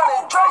where you can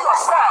enjoy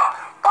yourself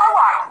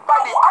powered by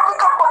the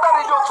African Portal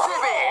Radio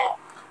TV.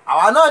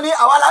 àwa náà ní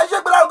àwa là ń ṣe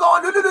gbẹ́lárugẹ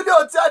wọn lúdúlúdú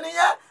hotel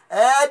nìyẹn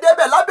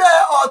débẹ̀ lábẹ́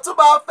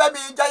ọ̀túnba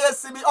Fẹ́mi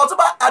Jayesimi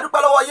ọ̀túnba àdúpẹ́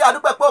lọ́wọ́ yìí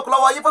àdúpẹ́ pé òkú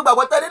lọ́wọ́ yìí fún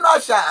ìgbàgbọ́ tẹ nínú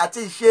àṣà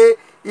àti ìṣe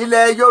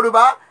ilẹ̀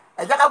Yorùbá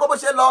ẹ jẹ́ ká gbọ́ bó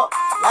ṣe lọ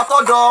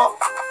látọ̀dọ̀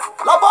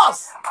Lobos.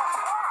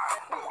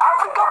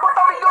 African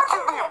Portal Radio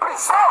TV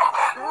present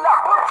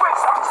laboratory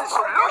services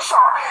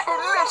solution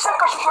iléeṣẹ́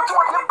kan ṣoṣo tí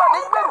wọ́n ti ń bá ní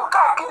gbèrú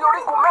káàkiri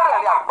orígun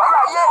mẹ́rẹ̀ẹ̀rin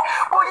àgbáláyé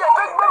bóyá ẹ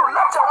fẹ́ gbèrú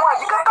láti àwọn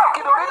àyíká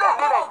káàkiri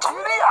orílẹ̀-èdè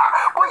Nàìjíríà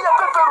bóyá ẹ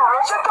fẹ́ fẹ́rù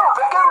ránṣẹ́ kí òun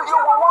fẹ́ kẹ́rù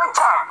yóò wọ one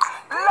time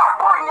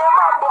lápò ni ẹ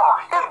máa bọ̀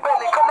ibẹ̀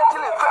nìkan lẹ́tí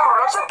lè fẹ́rù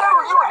ránṣẹ́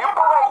kẹ́rù yóò ní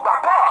bọ́wọ́ ìgbà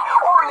bẹ́ẹ̀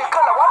òun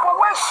nìkan làwọn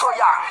fọwọ́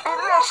ìsọ̀yà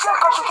iléeṣẹ́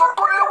kan ṣoṣo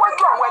tó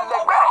léwájú àwọn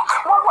ẹlẹgbẹ́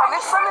wọ́n wà ní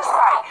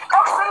Sunnyside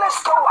Excellence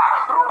Tower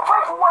room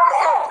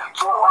 518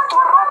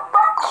 212 Road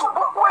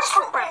West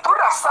Street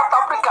Pretoria South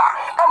Africa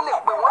ẹ lè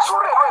pè wọ́n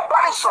sórí ẹ̀rọ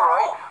ìbánisọ̀rọ̀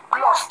yìí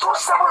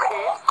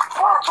 +278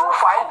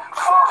 425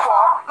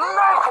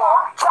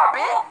 4494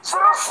 tàbí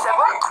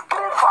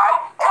 0735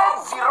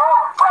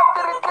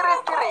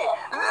 805333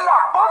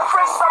 Labo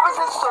Fresh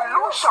Services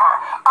Solution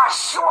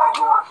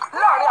aṣíwájú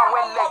láàrin àwọn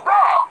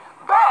ẹlẹgbẹ́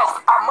best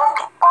among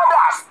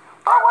others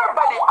powered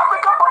by the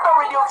African Portal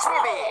Radio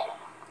TV.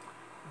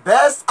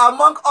 Best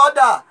among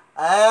other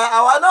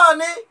àwa náà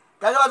ní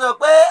gẹ́gẹ́ bá sọ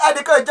pé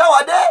ẹnìkan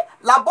ìjáwádé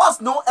la boss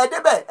nu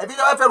ẹ̀dẹ́bẹ̀ ẹ̀bí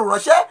ìjọba fẹ́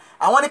ránṣẹ́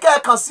àwọn ní kẹ́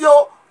ẹ̀ kàn sí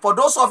o. For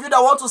those of you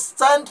that want to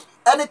send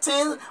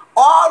anything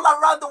all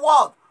around the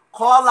world,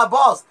 call La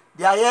Boss.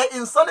 They are here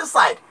in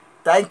Sunnyside.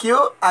 Thank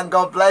you and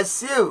God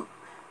bless you.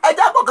 Ẹ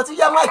jẹ́ àgbọ̀n kan tí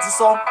Yẹ́mà ti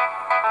sọ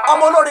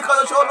ọmọ olórin kan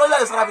ṣoṣo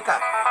lórílẹ̀-èdè South Africa.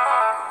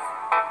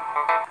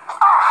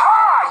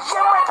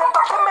 Yẹ́mà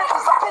Entertainment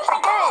is at it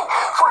again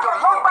for your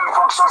long-term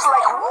functions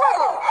like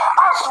wedding,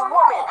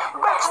 housewarming,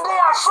 birthday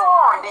and so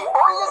on. The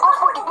only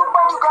gospel to do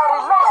band you can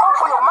rely on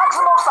for your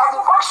maximum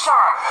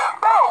satisfaction.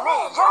 Bẹ́ẹ̀ni,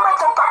 Yẹ́mà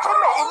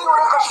Entertainment ilé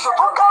orin kan ṣoṣo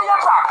tó gá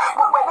yàtà.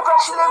 Gbogbo ẹni fẹ́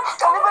sílé,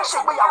 ẹni fẹ́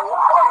ṣègbéyàwó,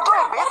 ọjọ́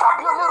ìbí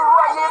tàbí onírúurú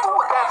ayé tó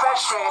wù tẹ́ fẹ́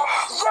ṣe.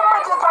 Yẹ́mà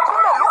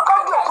Entertainment ló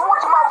kájú ẹ̀ tí wọ́n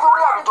ti máa fi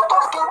orin àlùjọ tó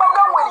kí n gbá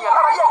dáhùn ènìyàn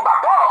lára yẹ gbà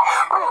bẹ́ẹ̀.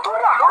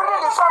 Pretoria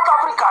lórílẹ̀-èdè South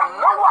Africa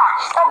náà wà.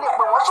 Ẹ lè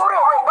pè wọ́n sórí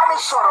ẹ̀rọ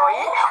ìbánisọ̀rọ̀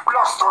yìí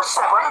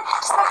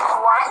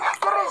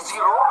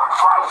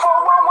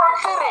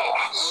 +276130541113.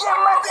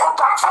 Yẹ́mà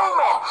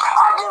Entertainment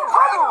adding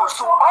values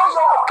to all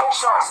your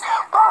occasions.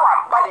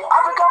 Powered by the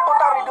African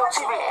Portal Radio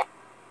TV.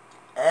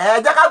 Ẹ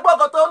jẹ́ ká gbọ́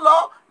ọ̀kan tó ń lọ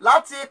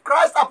láti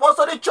Christ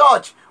Apostolic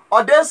Church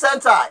Ọ̀dẹ́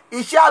Center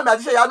iṣẹ́ àmì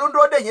àti iṣẹ́ ìyanu ń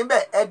dúró dè yín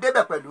bẹ̀ ẹ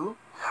débẹ̀ pẹ̀lú.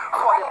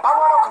 For the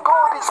power of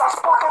God is as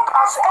potent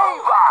as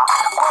ever.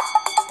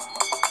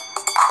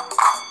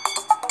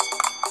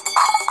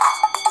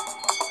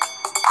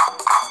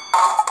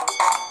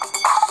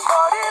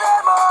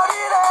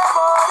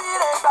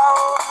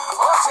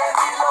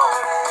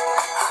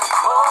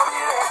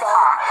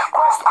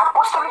 Christ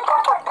Apostolic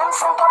Church of Den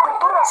Center,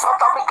 Pretoria,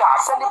 South Africa,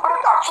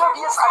 celebrate our 12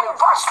 years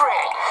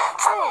anniversary.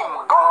 Team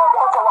God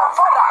of our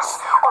fathers,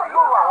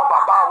 Olúwa àwọn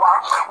bàbá wa.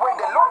 When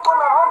the Lord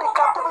turned around the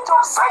captivity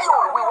of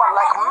Zion, we were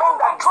like men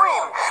that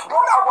dream.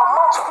 Then our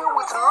mouth filled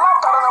with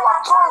laughter and our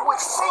tongue with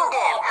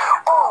singing.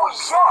 Oh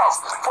yes,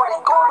 for the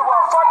God of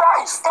our Father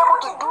is able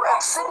to do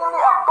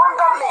exceedingly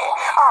abundantly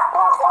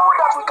above all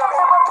that we can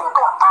ever think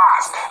or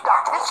ask.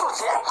 That is to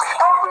say,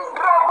 every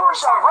dry bone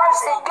shall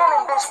rise again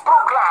in this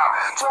program.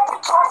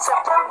 23rd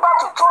September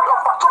to 3rd of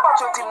October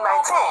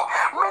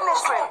 2019.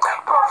 Ministering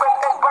Prophet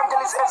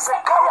Evangelist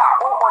Ezekiah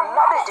O.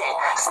 Oladeje,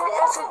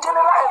 CAC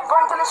General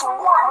Evangelist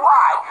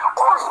Worldwide,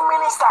 Host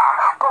Minister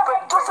Prophet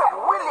Joseph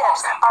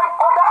Williams, and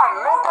other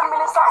anointed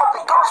minister of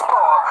the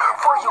gospel.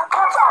 For you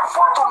can't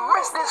afford to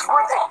miss this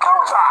great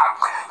encounter.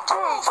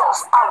 Jesus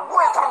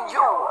awaiting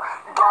you.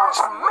 Don't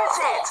miss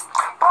it.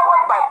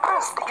 Powered by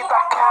Prince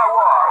Digital Car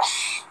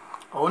Wash.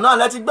 Òun náà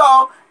lẹ ti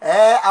gbọ́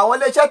àwọn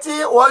iléeṣẹ́ tí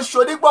wọ́n ń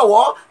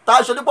ṣonígbọ̀wọ́ tá a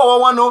ṣonígbọ̀wọ́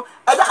wọn nu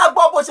ẹ jẹ́ ká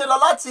gbọ́ bó ṣe lọ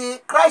láti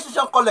Christ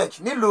Christian College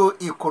nílùú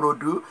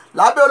Ìkòròdú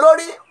lábẹ́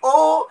olórí O.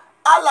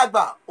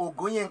 Alàgbà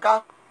Ògúnyínká.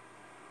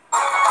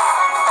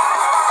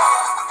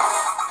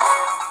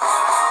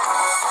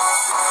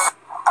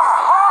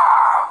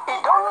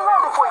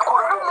 For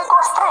Ìkòròdú,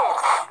 Lagos State,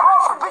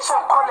 Christ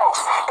Vision College,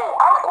 a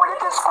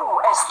high-quality school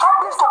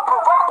established to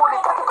provide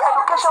qualitative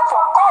education for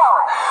all.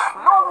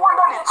 No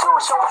wonder the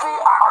tuition fee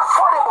are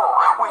affordable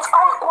with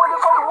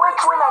high-qualified,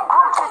 well-trained and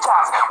grown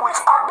teachers with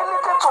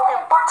ability to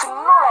impart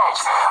knowledge.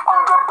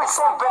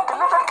 100%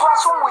 ventilated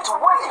classroom with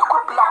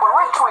well-equipped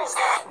laboratories,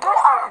 day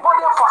and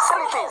boarding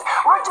facilities.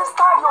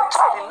 Register your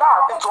child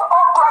now into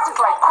all classes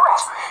like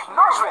crèche,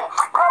 nursery,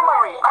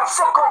 primary and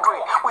secondary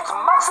with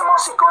maximum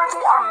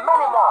security and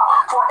many more.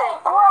 For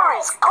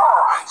inquiries,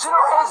 call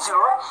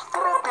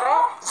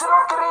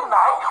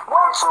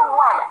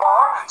 08033039121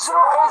 or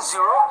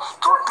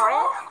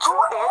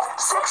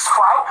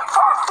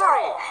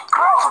 08023286553.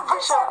 Christ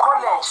Vision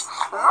College,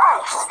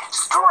 light,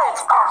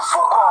 strength and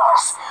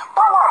focus.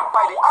 Powered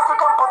by the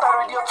African Portal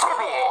Radio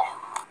TV.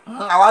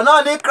 Àwa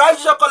náà ní Christ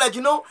Christian College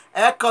inú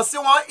ẹ kàn sí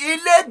wọn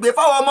ilé ìgbé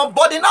fáwọn ọmọ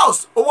boarding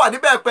house ó wà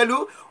níbẹ̀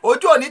pẹ̀lú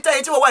ojú òní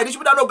tẹ̀yìn tí wọ́n wà ní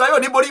ṣubú dáná ọgbà yóò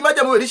ní borí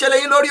májèmú ìríṣẹ́lẹ̀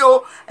yín lórí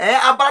o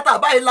abalata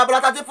báyìí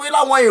labalata ti fún yín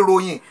láwọn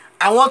ìròyìn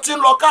àwọn tí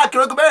ń lọ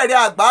káàkiri ogun bẹ́rẹ̀ rí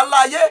àgbà ńlá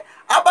ayé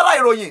abala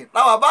ìròyìn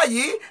láwọn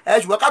báyìí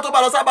ṣùgbọ́n ká tó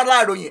bá lọ sí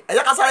abala ìròyìn ẹ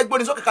jẹ́ ká sáré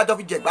gbóni sókè kájọ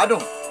fi jẹ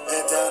gbádùn. ẹ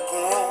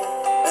dákun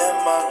ẹ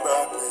má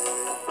gbàgbé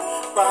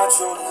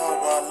pàjọ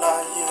làwà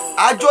láyé.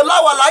 àjò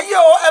làwà láyé o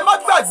ẹ má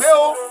gbàgbé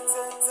o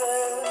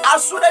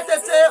asúré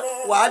tètè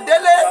wà á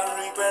délé.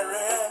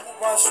 àrìnbẹ̀rẹ̀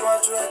wá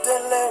ṣáájú ẹ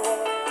délé o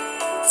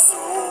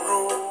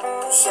sùúrù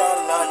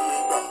ṣàlàyé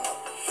gbà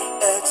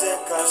ẹ jẹ́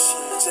ká ṣe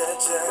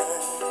jẹ́jẹ́.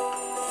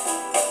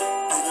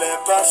 ilẹ̀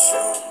bá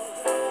ṣú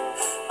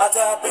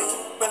àdàbí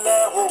pẹ̀lẹ́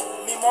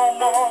omi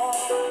mọ́mọ́.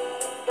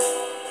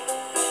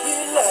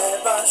 ilẹ̀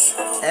bá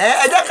ṣú. ẹ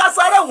jẹ́ ká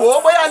sáré wò ó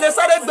bóyá lè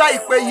sáré gba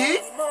ìpè yìí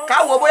ká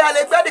wò ó bóyá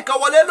lè gbé nìkan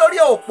wọlé lórí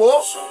òpó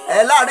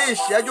láàrin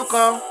ìṣẹ́jú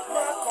kan.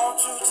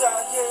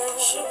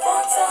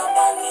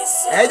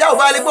 ẹ jẹ́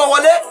òbá lè gbọ́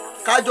wọlé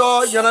kájọ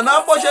yànnàná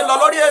bó ṣe lọ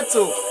lórí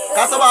ètò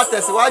ká tó máa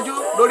tẹ̀síwájú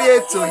lórí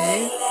ètò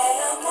yìí.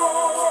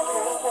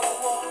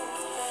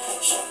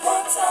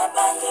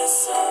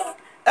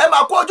 ẹ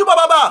máa kú ojúbọ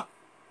bàbá.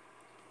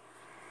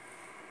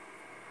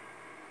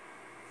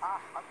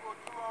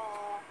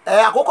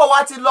 Àkókò wa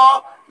ti lọ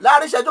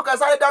láàrin ìṣẹ́jú kan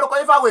sáré dárúkọ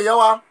yín fáwọn èèyàn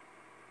wa.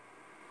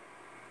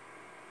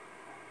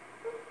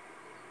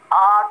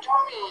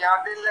 Àjọmí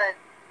Adélẹ̀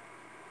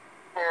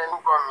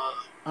orúkọ mi.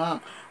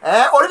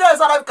 Orílẹ̀-èdè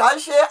South Africa ń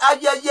ṣe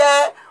ayẹyẹ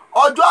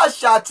ọjọ́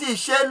àṣà àti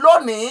ìṣe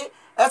lónìí.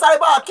 Ẹ sáré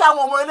bá kí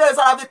àwọn ọmọ orílẹ̀-èdè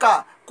South Africa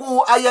kú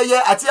ayẹyẹ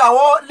àti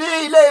àwọn ní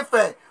Ilé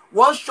Ifẹ̀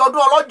wọ́n ń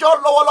ṣọdún ọlọ́jọ́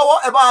lọ́wọ́lọ́wọ́.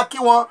 Ẹ bá kí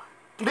wọn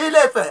ní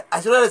Ilé Ifẹ̀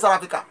àti orílẹ̀-èdè South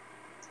Africa.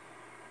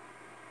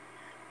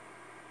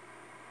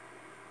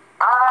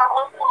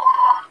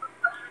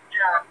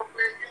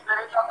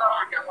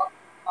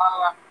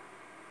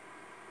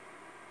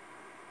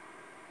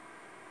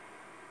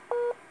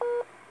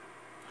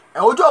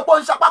 Ojú òpó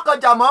ń sapá kan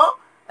jà mọ́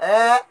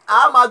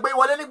a máa gbé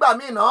wọlé nígbà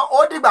míì náà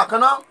ó dìgbà kan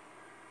náà.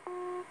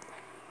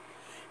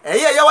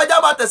 Ẹ̀yin ẹ̀yẹ wájà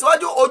máa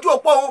tẹ̀síwájú ojú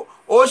òpó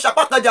ó ń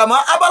sapá kan jà mọ́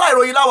abala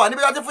ìròyìn láwà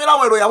níbi tí wọ́n ti fún yín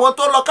láwọn ìròyìn àwọn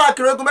tó lọ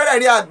káàkiri ogun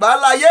mẹ́rẹ̀ẹ̀rin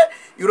àgbáláyé.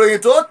 Ìròyìn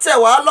tó tẹ̀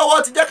wá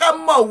lọ́wọ́ ti jẹ́ ká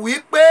mọ̀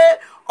wípé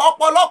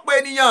ọ̀pọ̀lọpọ̀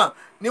ènìyàn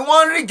ni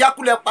wọ́n ń rí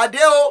ìjákulẹ̀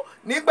pàdé o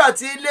nígbà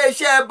tí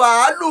iléeṣẹ́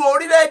bàálù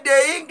orílẹ̀-èdè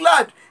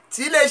England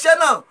tí iléeṣẹ́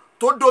náà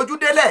tó dojú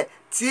délẹ̀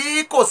tí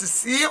kò sì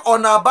sí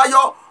ọ̀nà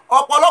àbáyọ.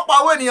 Ọ̀pọ̀lọpọ̀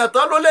àwọn ènìyàn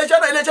tán ló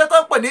iléeṣẹ́ tó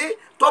ń pè ní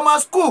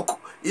Thomas Cook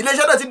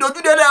iléeṣẹ́ náà ti dojú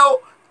délẹ̀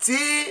o tí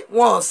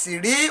wọ́n sì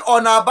rí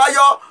ọ̀nà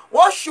àbáyọ.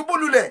 Wọ́n ṣubú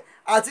lulẹ̀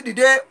àti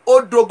dìde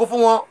ó dogun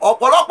fún wọn.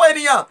 Ọ̀pọ̀lọpọ̀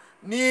ènìyàn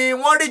ni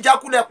wọ́n rí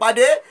ìjákulẹ̀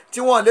pàdé tí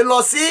wọ́n lè lọ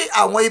sí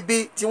àwọn ibi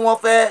tí wọ́n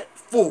fẹ́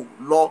fò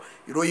lọ.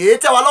 Ìròyìn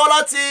tẹ̀ wá lọ́wọ́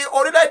láti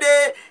orílẹ̀-èdè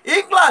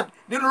England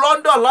nílùú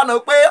London lánàá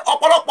pé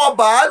ọ̀pọ̀lọpọ̀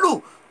bàálù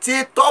ti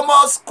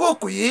Thomas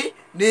Cook yìí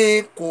ni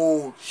kò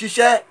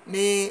ṣiṣẹ́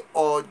ní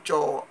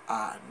ọjọ́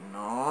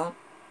àná.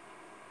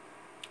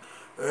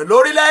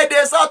 Lórílẹ̀-èdè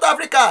South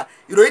Africa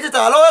ìròyìn ti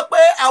tẹ̀ wá lọ́wọ́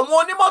pé àwọn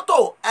onímọ́tò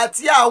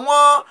àti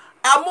àwọn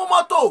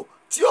amúmọ́tò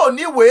tí ò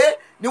níwèé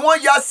ni wọ́n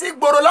ya sí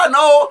gbòòrò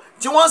lánàá o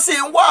tí wọ́n sì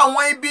ń wá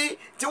àwọn ibi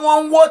tí wọ́n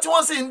ń wó tí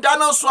wọ́n sì ń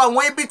dáná sun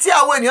àwọn ibi tí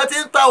àwọn ènìyàn ti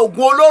ń ta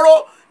oògùn olóró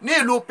ní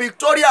ìlú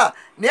Pretoria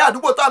ní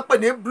àdúgbò tá à ń pè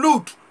ní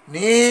Blood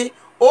ní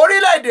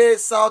orílẹ̀-èdè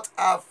South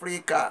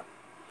Africa.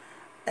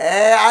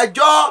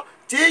 Àjọ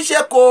tí ń ṣe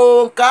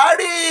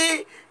kòǹkárí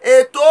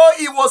ètò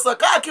ìwòsàn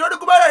káàkiri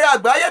orígun mẹ́rẹ̀ẹ̀rin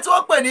àgbáyé tí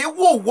wọ́n pè ní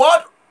WHO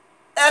World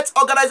Health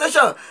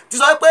Organization ti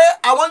sọ pé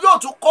àwọn yóò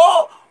tún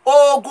kó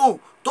oògùn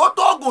tó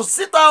tó oògùn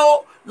síta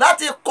o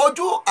láti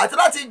kojú àti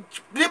láti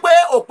rí pé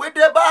òpin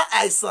dé bá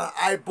àìsàn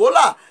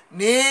Ebola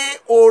ní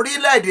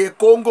orílẹ̀-èdè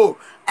Congo.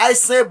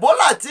 Àìsàn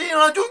Ebola tí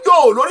ìranjú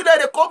yóò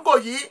lórílẹ̀-èdè Congo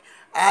yìí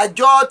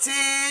àjọ tí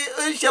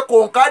ń ṣe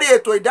kòǹkárí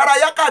ètò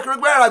ìdárayá káàkiri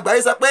gbẹ́rẹ́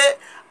àgbáyé sọ pé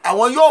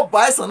àwọn yóò bá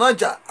àìsàn náà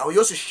jà àwọn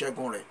yóò sì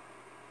ṣẹ́gun rẹ̀.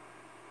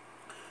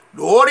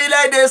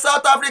 Lórílẹ̀-èdè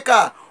South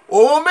Africa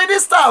òun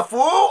mínísítà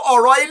fún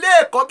ọ̀rọ̀ ilé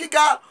ẹ̀kọ́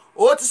gíga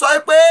ó ti sọ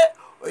pé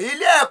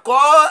ilé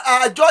ẹ̀kọ́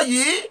àjọ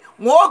yìí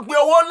wọ́n ó gbé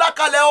owó ńlá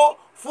kalẹ̀ o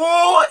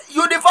fún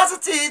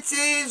yunifásitì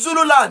ti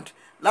Zululand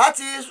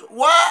láti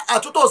wá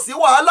àtúntò sí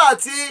wàhálà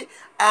àti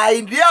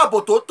àìní ààbò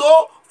tó tó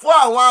fún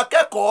àwọn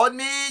akẹ́kọ̀ọ́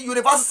ní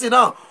yunifásitì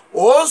náà.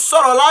 Ó ń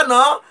sọ̀rọ̀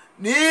lánàá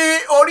ní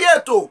orí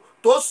ètò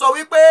tó sọ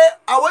wípé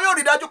àwọn yóò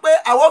rí dájú pé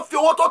àwọn fi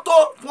owó tó tó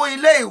fún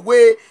ilé ìwé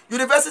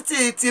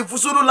yunifásitì ti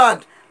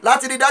Zululand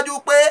láti rí dájú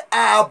pé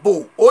ààbò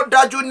ó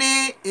dájú ní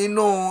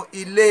inú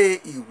ilé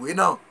ìwé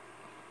náà.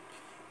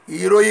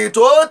 Ìròyìn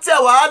tó tẹ̀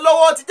wá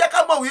lọ́wọ́ ti jẹ́ ká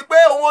mọ̀ wípé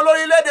òun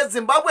olórílẹ̀-èdè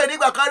Zimbabwe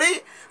nígbà kan rí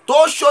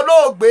tó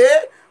ṣolóògbé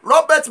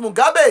Robert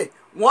Mugabe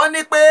wọ́n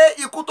ní pé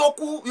ikú tó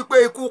kú wípé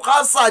ikú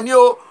kánsà ni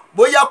o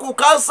bóyá ikú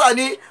kánsà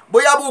ni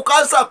bóyá ikú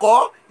kánsà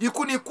kọ́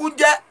ikú ni ikú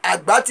jẹ́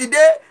àgbà ti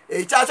dé.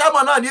 Èyí tí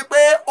aṣámọ̀ náà ní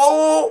pé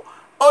òun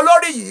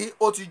olórí yìí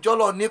ó ti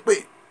jọlọ nípè.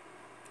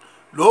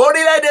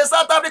 Lórílẹ̀-èdè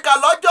South Africa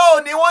lọ́jọ́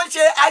òní wọ́n ń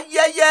ṣe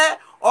ayẹyẹ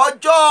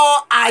ọjọ́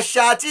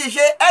àṣà àti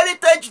ìṣe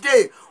Heritage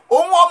Day.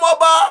 Òun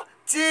ọmọọba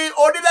ti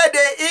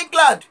orílẹ̀-èdè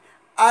England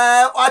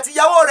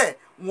àtìyàwó rẹ̀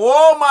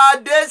wọ́n máa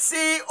dé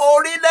sí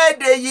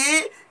orílẹ̀-èdè yìí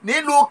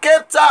nílùú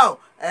Cape Town.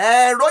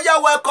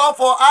 Royal welcome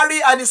for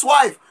Harry and his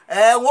wife.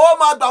 Wọ́n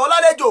máa gbà wọ́n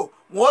lálejò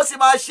wọ́n sì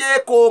máa ṣe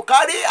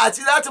kòkárí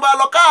àti láti máa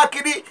lọ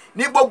káàkiri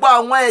ní gbogbo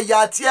àwọn ẹ̀yà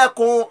àti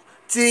ẹkùn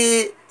ti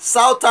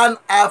Southern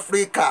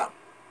Africa.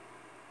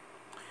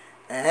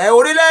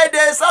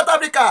 Orílẹ̀-èdè South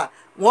Africa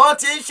wọ́n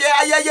ti ń ṣe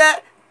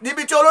ayẹyẹ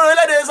níbi tí olórí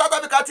orílẹ̀-èdè South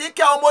Africa ti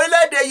kí àwọn ọmọ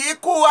orílẹ̀-èdè yìí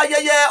kú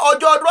ayẹyẹ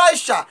ọjọ́ ọdún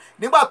àṣà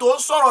nígbà tó ń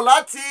sọ̀rọ̀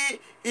láti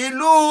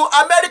ìlú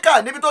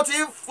Amẹ́ríkà níbi tó ti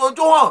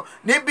fojú hàn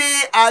níbi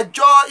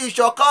àjọ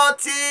ìṣọ̀kan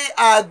ti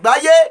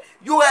àgbáyé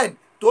UN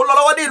tó lọ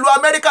lọ́wọ́ ní ìlú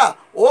Amẹ́ríkà.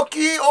 Ó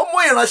mú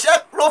ìránṣẹ́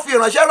ló fi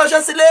ìránṣẹ́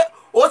ránṣẹ́ sílé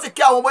ó sì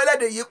kí àwọn ọmọ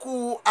orílẹ̀-èdè yìí kú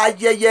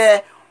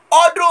ayẹyẹ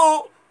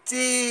ọdún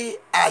ti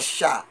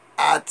àṣà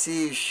àti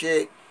ìṣe.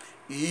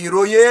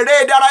 Ìròyìn eré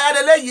ìdárayá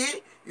lélẹ́yìí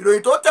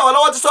ìròyìn tó tẹ̀ wọ́n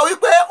lọ́wọ́ ti sọ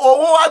wípé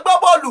òun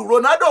agbábọ́ọ̀lù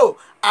Ronaldo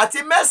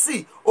àti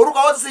Messi orúkọ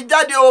wọn ti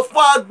jáde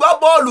fún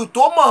agbábọ́ọ̀lù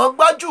tó mọ̀ ọ́n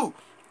gbájù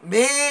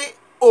ní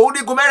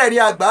orígun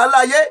mẹ́rẹ̀ẹ̀rin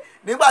àgbáláyé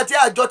nígbà tí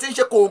àjọ tí ń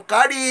ṣe kò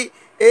kárí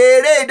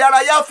eré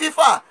ìdárayá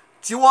FIFA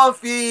tí wọ́n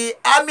fi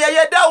àmì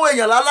ẹ̀yẹ dáwọ́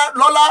èèyàn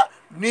lọ́lá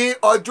ní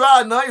ọjọ́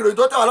àná. Ìròyìn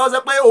tó tẹ̀ wá lọ́wọ́ sọ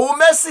pé òun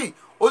Messi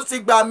ó ti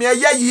gba àmì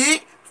ẹ̀yẹ yìí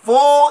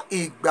fún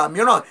ìgbà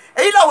mìíràn.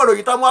 Èyí làwọn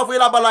ìròyìn tá a mú wá fún yín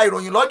lábala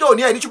ìròyìn lọ́jọ́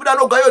òní ẹ̀ ní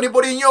ṣubúdánù gan yóò ní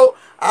borí yín o.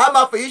 A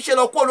máa fèyí ṣe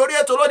lọ kúrò lórí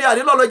ètò lónìí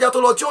ànílọ́ lọ́jà tó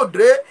lọ tí ò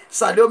dé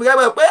sàlẹ̀ omi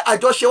gẹ́gẹ́ pé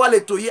àjọṣe wa lè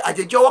tò yìí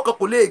àjèjì ọwọ́ kan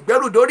kò lè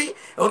gbẹ́rù dórí.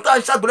 Ohun tá à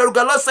ń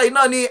ṣàgbélẹ́rùgà lọ́sẹ̀ yìí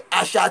náà ni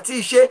àṣà àti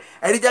ìṣe.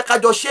 Ẹ̀rí jẹ́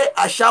kájọ ṣe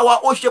àṣà wa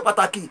ó ṣe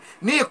pàtàkì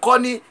ní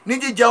ìkọ́ni ní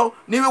jíjẹun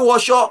ní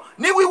wíwọṣọ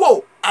ní wíwò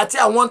àti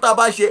àwọn tá a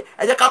bá ṣe.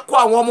 Ẹ jẹ́ ká kọ́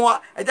àwọn ọmọ wa,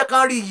 ẹ jẹ́ ká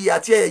rí iyì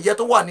àti ẹ̀yẹ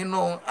tó wà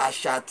nínú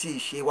àṣà àti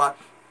ìṣe wa.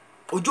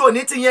 Ojú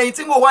òní ti yẹn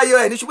tí mo wáyé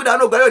ẹ̀ ní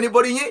ṣubúdánù gan yóò ní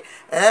borí yín.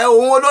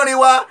 Òun olórin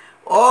wa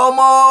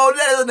ọmọ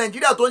orílẹ̀-èdè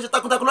Nàìjíríà tó ń ṣe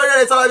takuntakun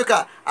lórílẹ̀-èdè South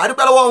Africa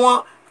àdúpẹ́ lọ́wọ́ wọn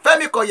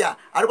Fẹ́mi Kọ̀yà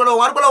àdúpẹ́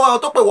lọ́wọ́ àwọn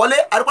tó pè wọlé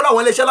àdúpẹ́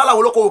lọ́wọ́ iléeṣẹ́ láláwọn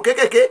olókoòwò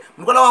kéékèèké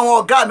àdúpẹ́ lọ́wọ́ àwọn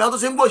ọ̀gá mi àwọn tó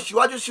ti ń gbò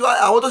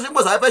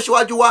sáfẹ́fẹ́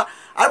síwájú wa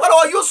àdúpẹ́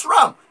lọ́wọ́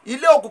Usram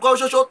ilé òkú kan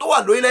ṣoṣo tó wà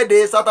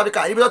lórílẹ̀‐èdè South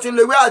Africa ibi tó ti ń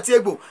lo ewé àti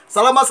egbò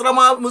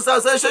Salama Musa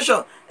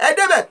Association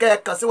ẹ̀ẹ́dẹ́bẹ̀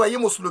kẹ̀kẹ́ sí wọ̀nyí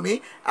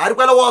mùsùlùmí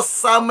àdúpẹ́ lọ́wọ́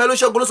Samuel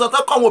Oṣogun sọ tó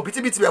kọ́ àwọn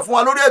òbítíbitì rẹ̀ fún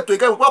wa lórí ètò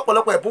ìkẹ́kọ̀ọ́ púpọ̀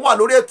ọ̀pọ̀lọpọ̀ ẹ̀bùn wà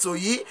lórí ètò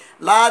yìí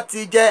láti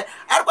jẹ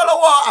àdúpẹ́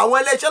lọ́wọ́ àwọn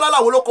iléeṣẹ́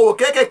láláwọn olókoòwò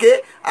kéékèèké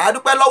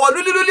àdúpẹ́ lọ́wọ́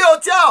Luli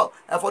Hotel.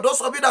 For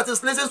those of you that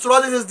is listening to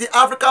us, this is the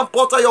African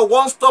Portal, your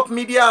one-stop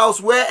media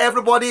house where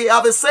everybody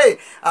have a say.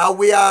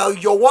 We are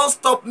your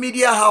one-stop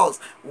media house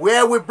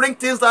where we bring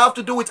things that have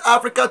to do with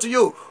Africa to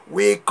you.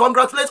 We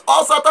congratulate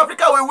all South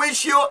Africa. We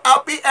wish you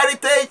happy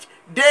Heritage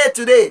Day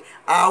today.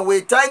 And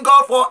we thank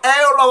God for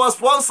all our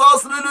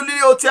sponsors, Luli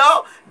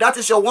Hotel. That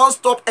is your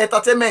one-stop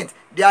entertainment.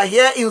 They are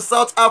here in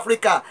South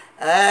Africa.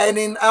 And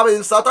in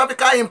South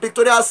Africa, in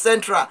Pretoria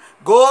Central.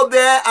 Go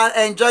there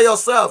and enjoy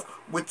yourself.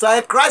 We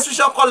thank Christ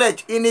Vision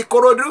College in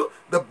Ikorodu,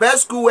 the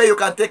best school where you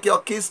can take your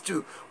kids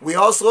to. We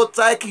also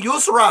thank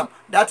Usram,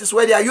 that is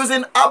where they are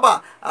using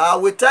ABBA.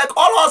 We thank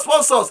all our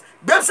sponsors.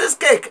 Bebsis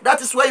Cake, that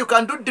is where you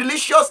can do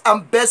delicious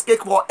and best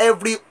cake for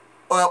every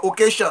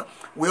occasion.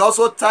 We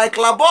also thank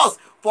Labos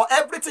for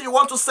everything you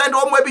want to send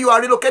home. Maybe you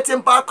are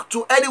relocating back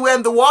to anywhere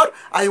in the world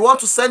and you want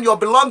to send your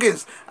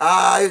belongings.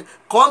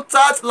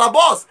 Contact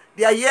Labos.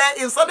 They are here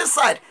in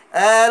Sunnyside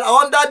and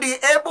under the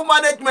able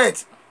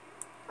management.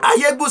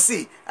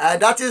 Ayegbusi,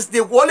 that is the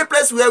only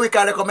place where we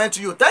can recommend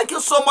to you. Thank you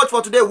so much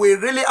for today. We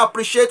really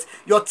appreciate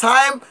your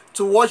time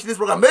to watch this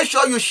program. Make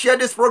sure you share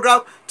this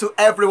program to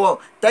everyone.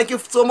 Thank you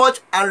so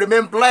much and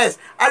remain blessed.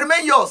 And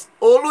remain yours,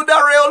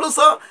 Oludare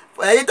Olusan.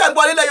 Èyí tẹ́ ń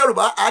gbọ́ nílẹ̀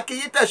Yorùbá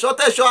akíyí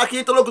tẹ̀ṣọ́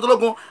akíyí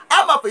tológun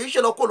a máa fèyí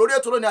ṣe lọ kó lórí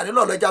ètò lónìí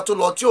ànílò ọlọ́jà tó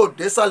lọ tí ò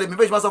dé sálẹ̀ mi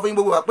bẹ́ẹ̀ ṣe máa sọ fún yín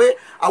gbogbo wa pé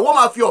àwọn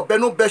máa fi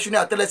ọ̀bẹ́nu bẹ́ṣu ní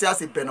àtẹ́lẹsẹ̀ á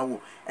sì bẹ̀nà wò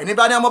ẹni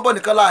bá ní ọmọbọ̀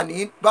nìkan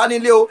láàní bá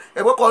nílé o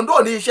ẹ̀gbẹ́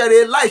kọ̀ǹdọ́ ní iṣẹ́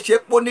rẹ̀ láìṣe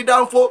pó ní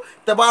dáńfó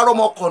tẹ bá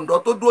rọmọ kọ̀ǹdọ́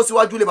tó dúró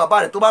síwájú ilé bàbá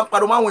rẹ̀ tó bá ń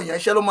pariwo máwọn èèyàn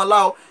iṣẹ́ ló mọ ńlá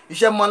o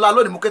iṣẹ́ mọ ńlá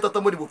lónìí mú kí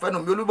tọ́tọ́ mo dìbò fẹ́nu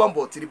mi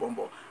olúbọ̀nbọ̀ tìrì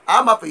bọ̀nbọ̀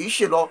a máa fèyí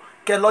ṣe lọ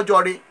kẹ lọ́jọ́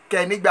rí kẹ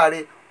nígbà rí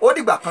ó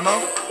dìgbà kan náà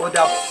ó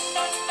dàbọ̀.